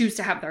choose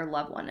to have their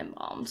loved one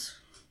embalmed?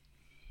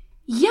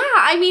 Yeah,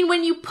 I mean,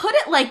 when you put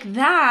it like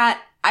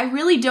that, I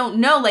really don't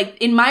know. Like,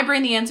 in my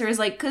brain, the answer is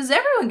like, because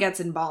everyone gets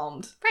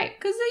embalmed. Right.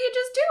 Because you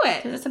just do it.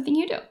 Because it's something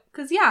you do.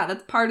 Because, yeah,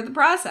 that's part of the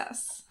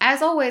process.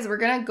 As always, we're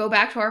going to go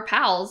back to our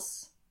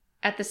pals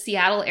at the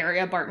Seattle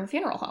area Barton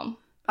Funeral Home.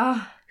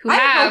 I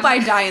hope I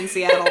die in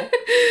Seattle.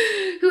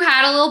 Who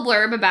had a little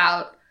blurb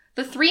about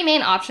the 3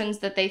 main options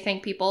that they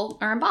think people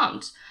are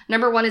embalmed.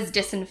 Number 1 is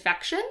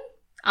disinfection.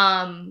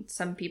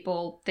 Some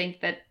people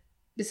think that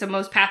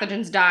most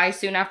pathogens die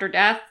soon after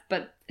death,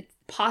 but it's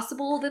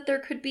possible that there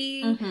could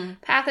be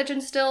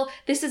pathogens still.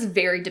 This is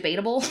very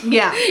debatable.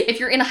 Yeah. If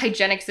you're in a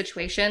hygienic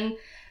situation,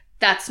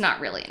 that's not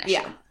really an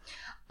issue.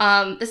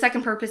 Yeah. The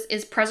second purpose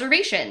is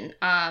preservation.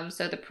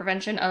 So the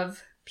prevention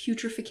of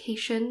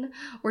putrefaction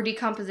or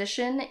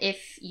decomposition.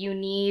 If you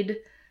need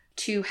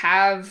to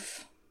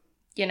have,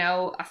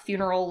 a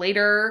funeral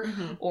later,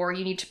 or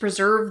you need to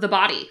preserve the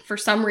body for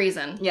some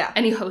reason. Yeah.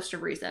 Any host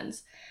of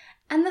reasons.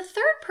 And the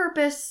third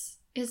purpose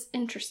is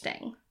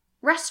interesting.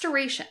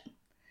 Restoration.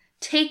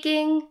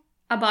 Taking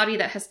a body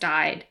that has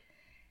died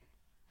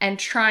and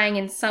trying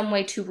in some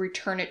way to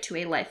return it to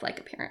a lifelike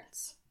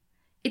appearance.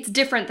 It's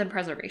different than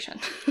preservation.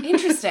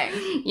 Interesting.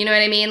 You know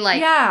what I mean? Like,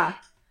 yeah.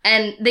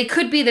 And they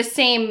could be the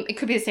same, it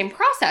could be the same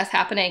process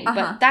happening,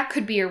 but that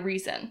could be a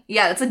reason.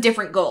 Yeah, it's a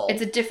different goal.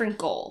 It's a different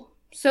goal.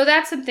 So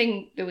that's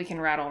something that we can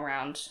rattle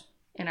around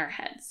in our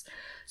heads.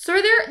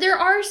 So there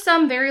are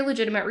some very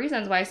legitimate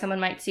reasons why someone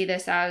might see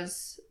this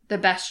as the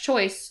best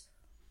choice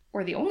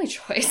or the only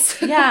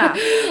choice. Yeah.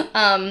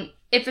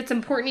 If it's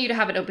important to you to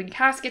have an open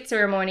casket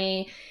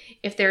ceremony,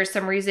 if there's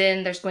some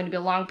reason there's going to be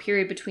a long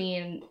period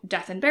between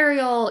death and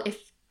burial,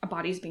 if a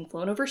body is being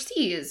flown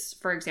overseas,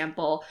 for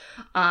example,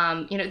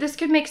 this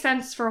could make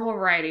sense for a whole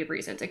variety of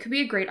reasons. It could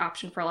be a great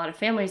option for a lot of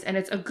families, and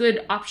it's a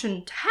good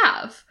option to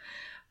have.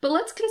 But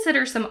let's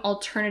consider some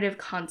alternative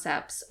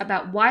concepts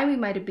about why we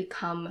might have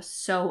become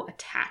so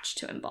attached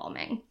to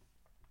embalming.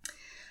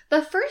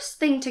 The first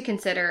thing to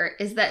consider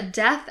is that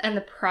death and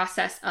the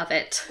process of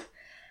it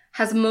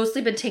has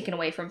mostly been taken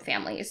away from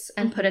families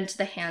and put into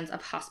the hands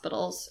of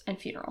hospitals and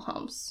funeral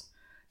homes.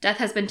 Death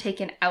has been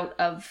taken out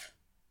of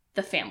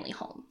the family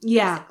home,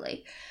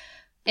 basically,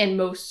 in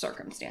most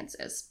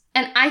circumstances.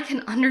 And I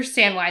can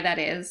understand why that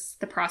is.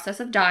 The process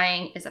of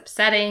dying is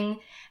upsetting,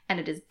 and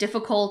it is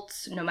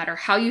difficult, no matter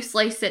how you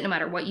slice it, no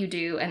matter what you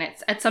do, and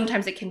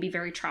sometimes it can be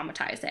very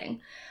traumatizing.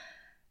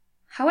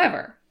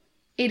 However,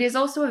 it is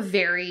also a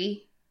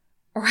very,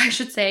 or I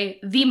should say,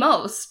 the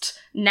most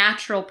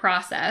natural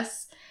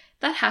process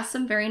that has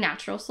some very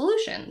natural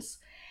solutions.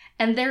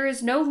 And there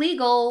is no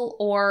legal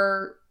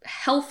or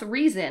health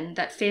reason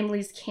that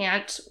families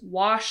can't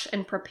wash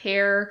and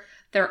prepare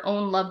their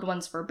own loved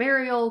ones for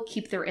burial,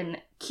 keep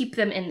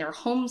them in their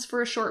homes for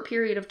a short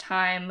period of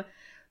time.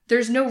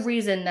 There's no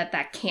reason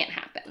that can't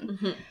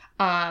happen.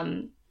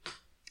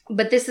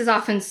 But this is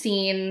often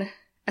seen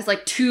as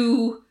like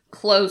too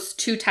close,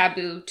 too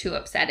taboo, too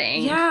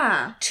upsetting,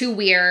 too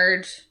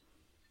weird,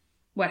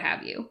 what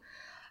have you.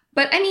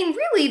 But I mean,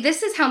 really,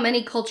 this is how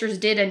many cultures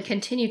did and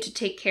continue to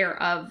take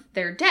care of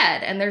their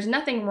dead. And there's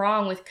nothing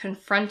wrong with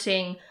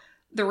confronting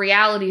the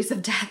realities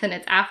of death and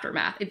its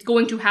aftermath. It's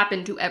going to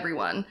happen to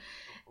everyone.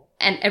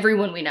 And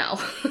everyone we know.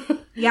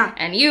 Yeah.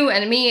 And you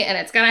and me, and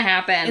it's gonna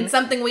happen. It's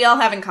something we all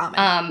have in common.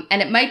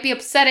 And it might be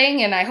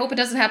upsetting, and I hope it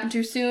doesn't happen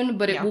too soon,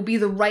 but it will be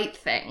the right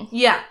thing.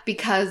 Yeah.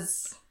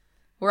 Because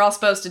we're all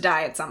supposed to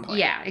die at some point.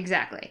 Yeah,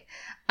 exactly.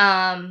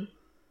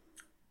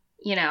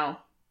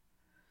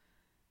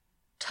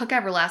 Tuck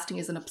Everlasting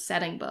is an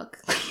upsetting book.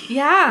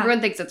 Yeah.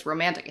 Everyone thinks it's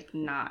romantic. It's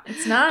not.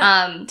 It's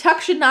not.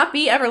 Tuck should not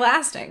be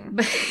everlasting.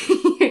 But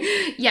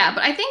yeah,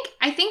 but I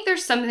think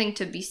there's something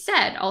to be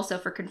said also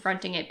for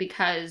confronting it,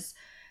 because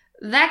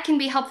that can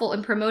be helpful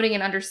in promoting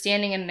an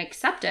understanding and an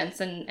acceptance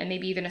and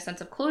maybe even a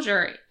sense of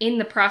closure in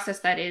the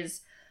process that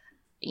is,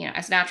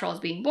 as natural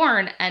as being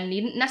born and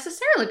needn't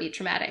necessarily be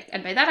traumatic.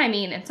 And by that I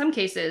mean, in some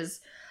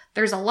cases,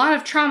 there's a lot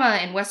of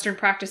trauma in Western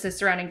practices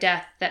surrounding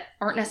death that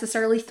aren't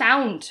necessarily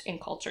found in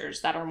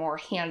cultures that are more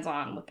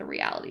hands-on with the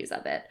realities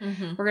of it.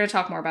 We're going to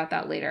talk more about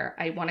that later.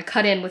 I want to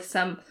cut in with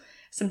some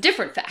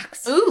different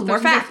facts. Ooh, more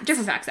facts.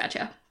 Different facts at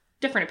you.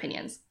 Different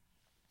opinions.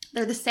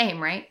 They're the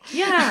same, right?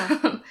 Yeah.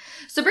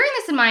 So bearing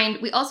this in mind,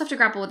 we also have to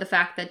grapple with the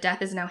fact that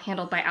death is now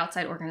handled by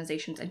outside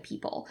organizations and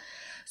people.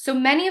 So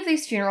many of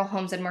these funeral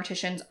homes and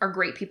morticians are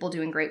great people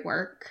doing great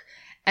work.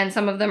 And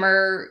some of them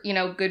are,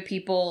 good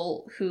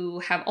people who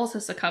have also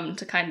succumbed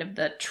to kind of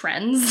the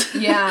trends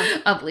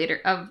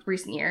of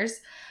recent years.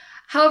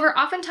 However,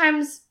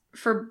 oftentimes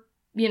for,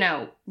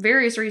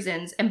 various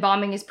reasons,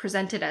 embalming is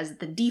presented as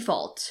the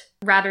default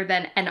rather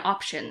than an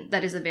option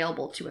that is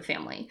available to a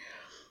family.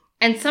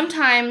 And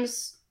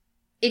sometimes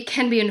it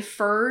can be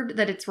inferred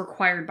that it's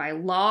required by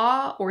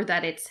law, or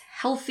that it's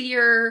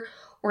healthier,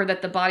 or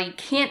that the body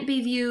can't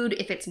be viewed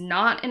if it's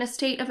not in a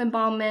state of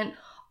embalmment.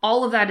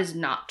 All of that is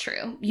not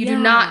true. You do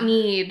not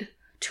need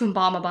to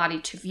embalm a body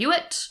to view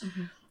it.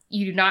 Mm-hmm.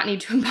 You do not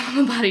need to embalm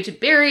a body to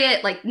bury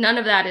it. Like, none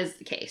of that is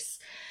the case.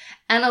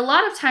 And a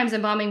lot of times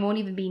embalming won't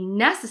even be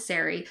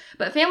necessary,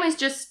 but families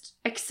just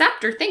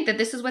accept or think that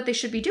this is what they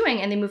should be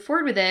doing and they move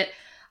forward with it.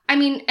 I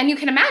mean, and you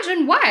can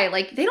imagine why.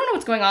 Like, they don't know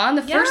what's going on.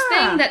 The first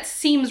thing that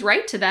seems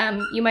right to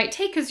them, you might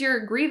take because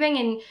you're grieving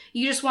and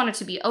you just want it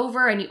to be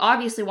over and you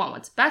obviously want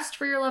what's best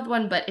for your loved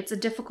one, but it's a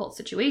difficult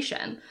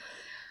situation.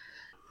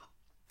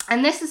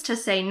 And this is to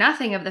say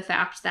nothing of the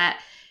fact that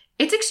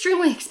it's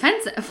extremely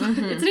expensive.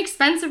 Mm-hmm. It's an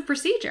expensive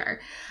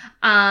procedure.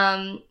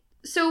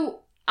 So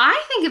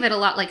I think of it a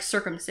lot like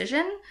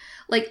circumcision.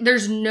 Like,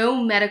 there's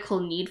no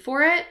medical need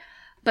for it,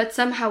 but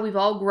somehow we've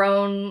all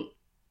grown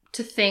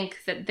to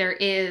think that there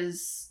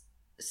is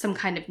some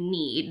kind of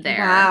need there.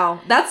 Wow.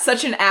 That's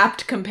such an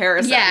apt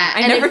comparison. Yeah,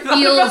 I never thought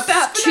about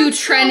that. It feels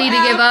too trendy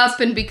to give up,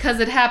 and because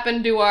it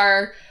happened to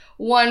our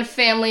one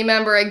family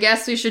member, I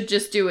guess we should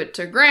just do it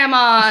to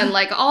grandma, and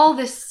like all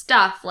this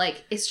stuff,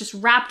 like it's just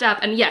wrapped up.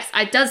 And yes,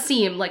 it does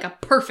seem like a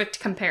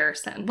perfect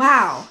comparison.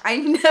 Wow.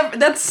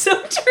 That's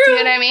so true. Do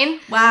you know what I mean?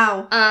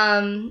 Wow.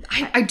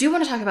 I do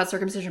want to talk about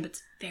circumcision, but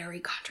it's very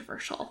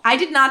controversial. I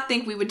did not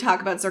think we would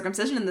talk about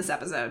circumcision in this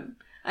episode.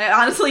 I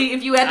honestly,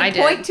 if you had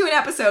to point to an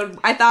episode,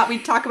 I thought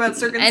we'd talk about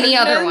circumcision. Any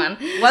other one.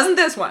 Wasn't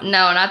this one.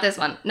 No, not this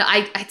one. No,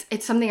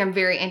 it's something I'm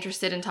very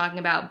interested in talking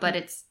about, but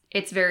it's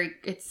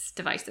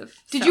divisive.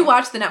 Did you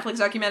watch the Netflix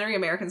documentary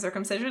American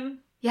Circumcision?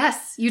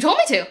 Yes, you told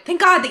me to. Thank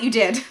God that you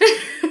did.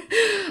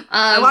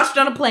 I watched it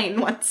on a plane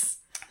once.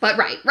 But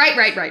right.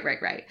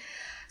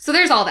 So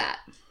there's all that.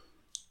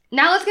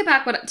 Now let's get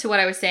back to what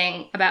I was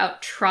saying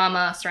about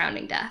trauma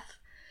surrounding death.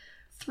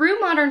 Through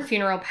modern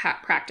funeral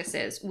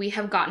practices, we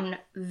have gotten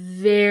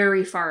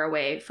very far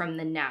away from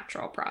the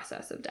natural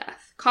process of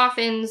death.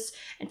 Coffins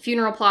and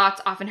funeral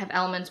plots often have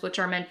elements which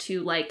are meant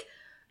to, like,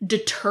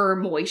 deter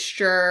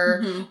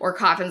moisture, mm-hmm. or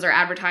coffins are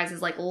advertised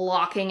as, like,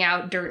 locking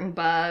out dirt and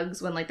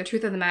bugs, when, like, the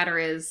truth of the matter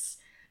is,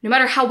 no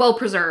matter how well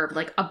preserved,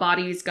 like, a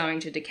body is going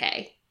to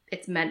decay.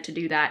 It's meant to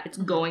do that. It's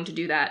mm-hmm. going to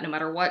do that no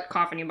matter what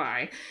coffin you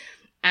buy.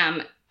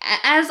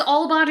 As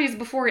all bodies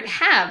before it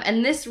have.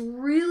 And this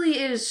really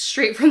is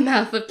straight from the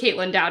mouth of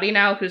Caitlin Doughty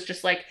now, who's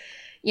just, like,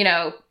 you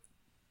know,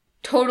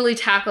 totally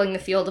tackling the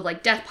field of,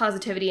 like, death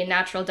positivity and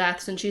natural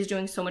deaths, and she's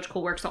doing so much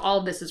cool work. So all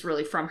of this is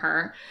really from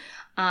her.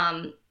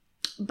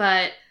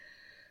 But,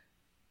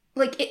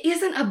 like, it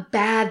isn't a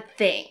bad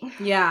thing.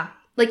 Yeah.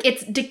 Like,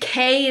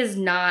 decay is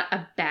not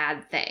a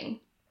bad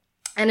thing.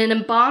 And an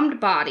embalmed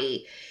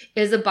body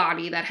is a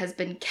body that has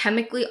been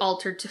chemically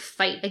altered to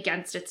fight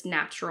against its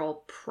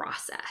natural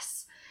process.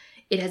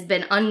 It has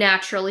been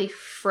unnaturally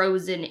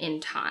frozen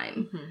in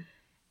time. Mm-hmm.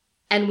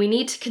 And we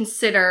need to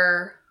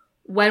consider,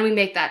 when we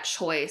make that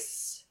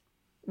choice,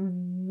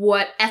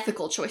 what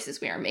ethical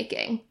choices we are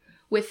making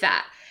with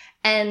that.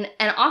 And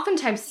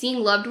oftentimes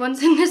seeing loved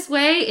ones in this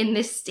way, in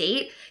this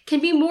state,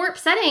 can be more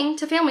upsetting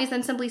to families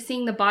than simply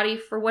seeing the body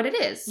for what it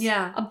is.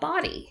 Yeah. A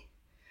body.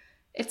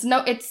 It's,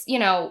 you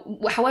know,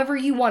 however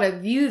you want to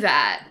view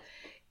that,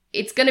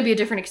 it's going to be a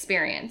different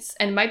experience,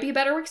 and might be a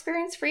better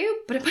experience for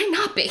you, but it might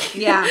not be.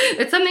 Yeah.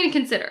 It's something to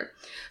consider.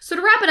 So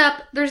to wrap it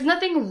up, there's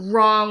nothing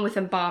wrong with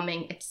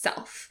embalming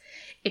itself.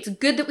 It's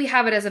good that we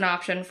have it as an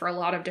option for a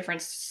lot of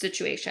different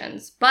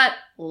situations, but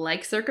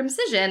like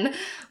circumcision,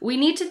 we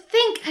need to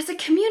think as a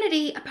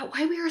community about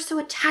why we are so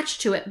attached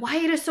to it, why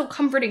it is so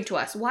comforting to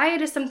us, why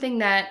it is something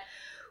that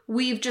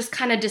we've just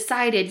kind of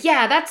decided,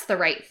 yeah, that's the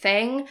right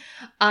thing,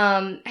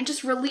 and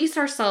just release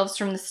ourselves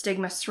from the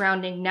stigma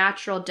surrounding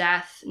natural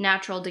death,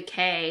 natural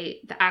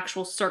decay, the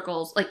actual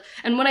circles. Like,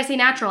 and when I say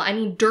natural, I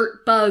mean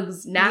dirt,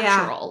 bugs,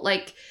 natural. Yeah.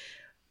 Like,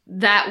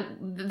 that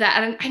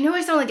I know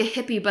I sound like a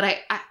hippie, but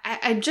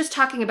I'm just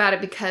talking about it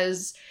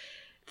because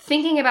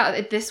thinking about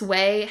it this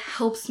way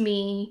helps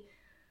me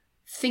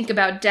think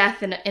about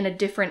death in a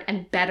different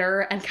and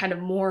better and kind of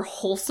more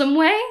wholesome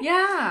way.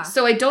 Yeah.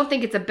 So I don't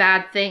think it's a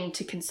bad thing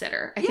to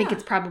consider. I think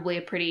it's probably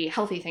a pretty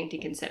healthy thing to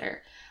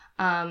consider.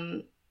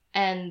 And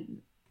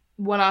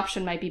one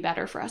option might be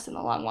better for us in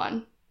the long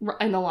run,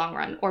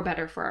 or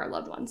better for our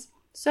loved ones.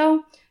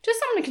 So just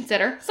something to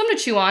consider, something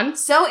to chew on.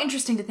 So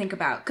interesting to think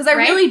about. Because I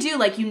really do,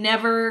 like, you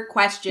never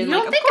question. You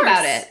don't think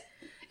about it.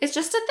 It's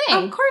just a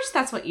thing. Of course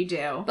that's what you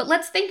do. But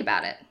let's think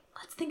about it.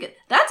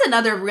 That's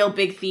another real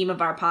big theme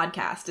of our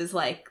podcast, is,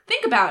 like,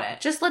 think about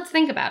it. Just let's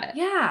think about it.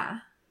 Yeah.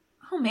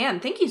 Oh, man.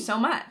 Thank you so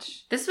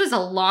much. This was a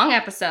long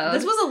episode.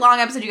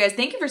 You guys.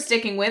 Thank you for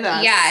sticking with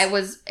us. Yeah, it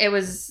was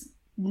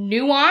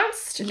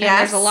nuanced. Yes. And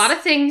there's a lot of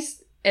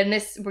things in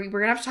this. We're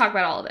going to have to talk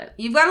about all of it.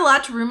 You've got a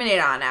lot to ruminate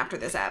on after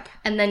this ep.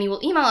 And then you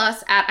will email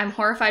us at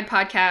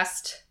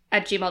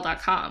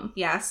imhorrifiedpodcast@gmail.com.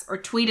 Yes. Or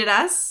tweet at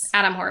us.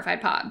 At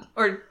imhorrifiedpod.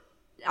 Or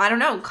I don't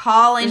know,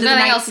 call into There's the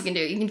nothing night... else you can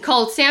do. You can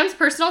call Sam's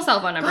personal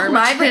cell phone number,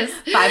 My which is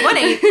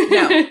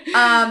 518.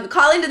 No.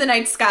 Call into the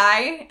night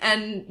sky,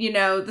 and, you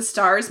know, the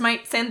stars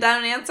might send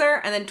down an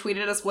answer, and then tweet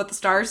at us what the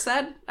stars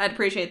said. I'd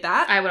appreciate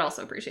that. I would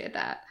also appreciate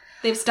that.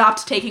 They've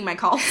stopped taking my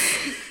calls.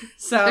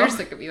 So They're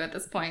sick of you at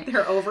this point.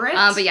 They're over it.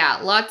 But yeah,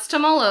 lots to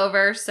mull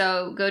over,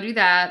 so go do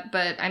that.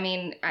 But I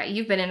mean,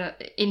 you've been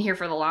in here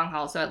for the long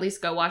haul, so at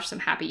least go watch some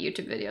happy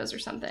YouTube videos or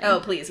something. Oh,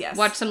 please, yes.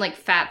 Watch some like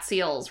fat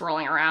seals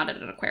rolling around at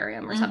an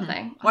aquarium or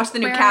something. Watch the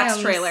new Cats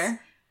trailer.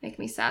 Make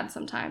me sad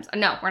sometimes.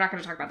 No, we're not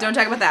going to talk about that. Don't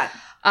talk about that.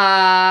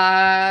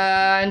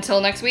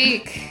 Until next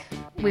week,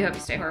 we hope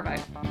you stay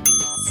horrified.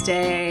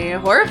 Stay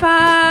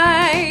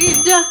horrified.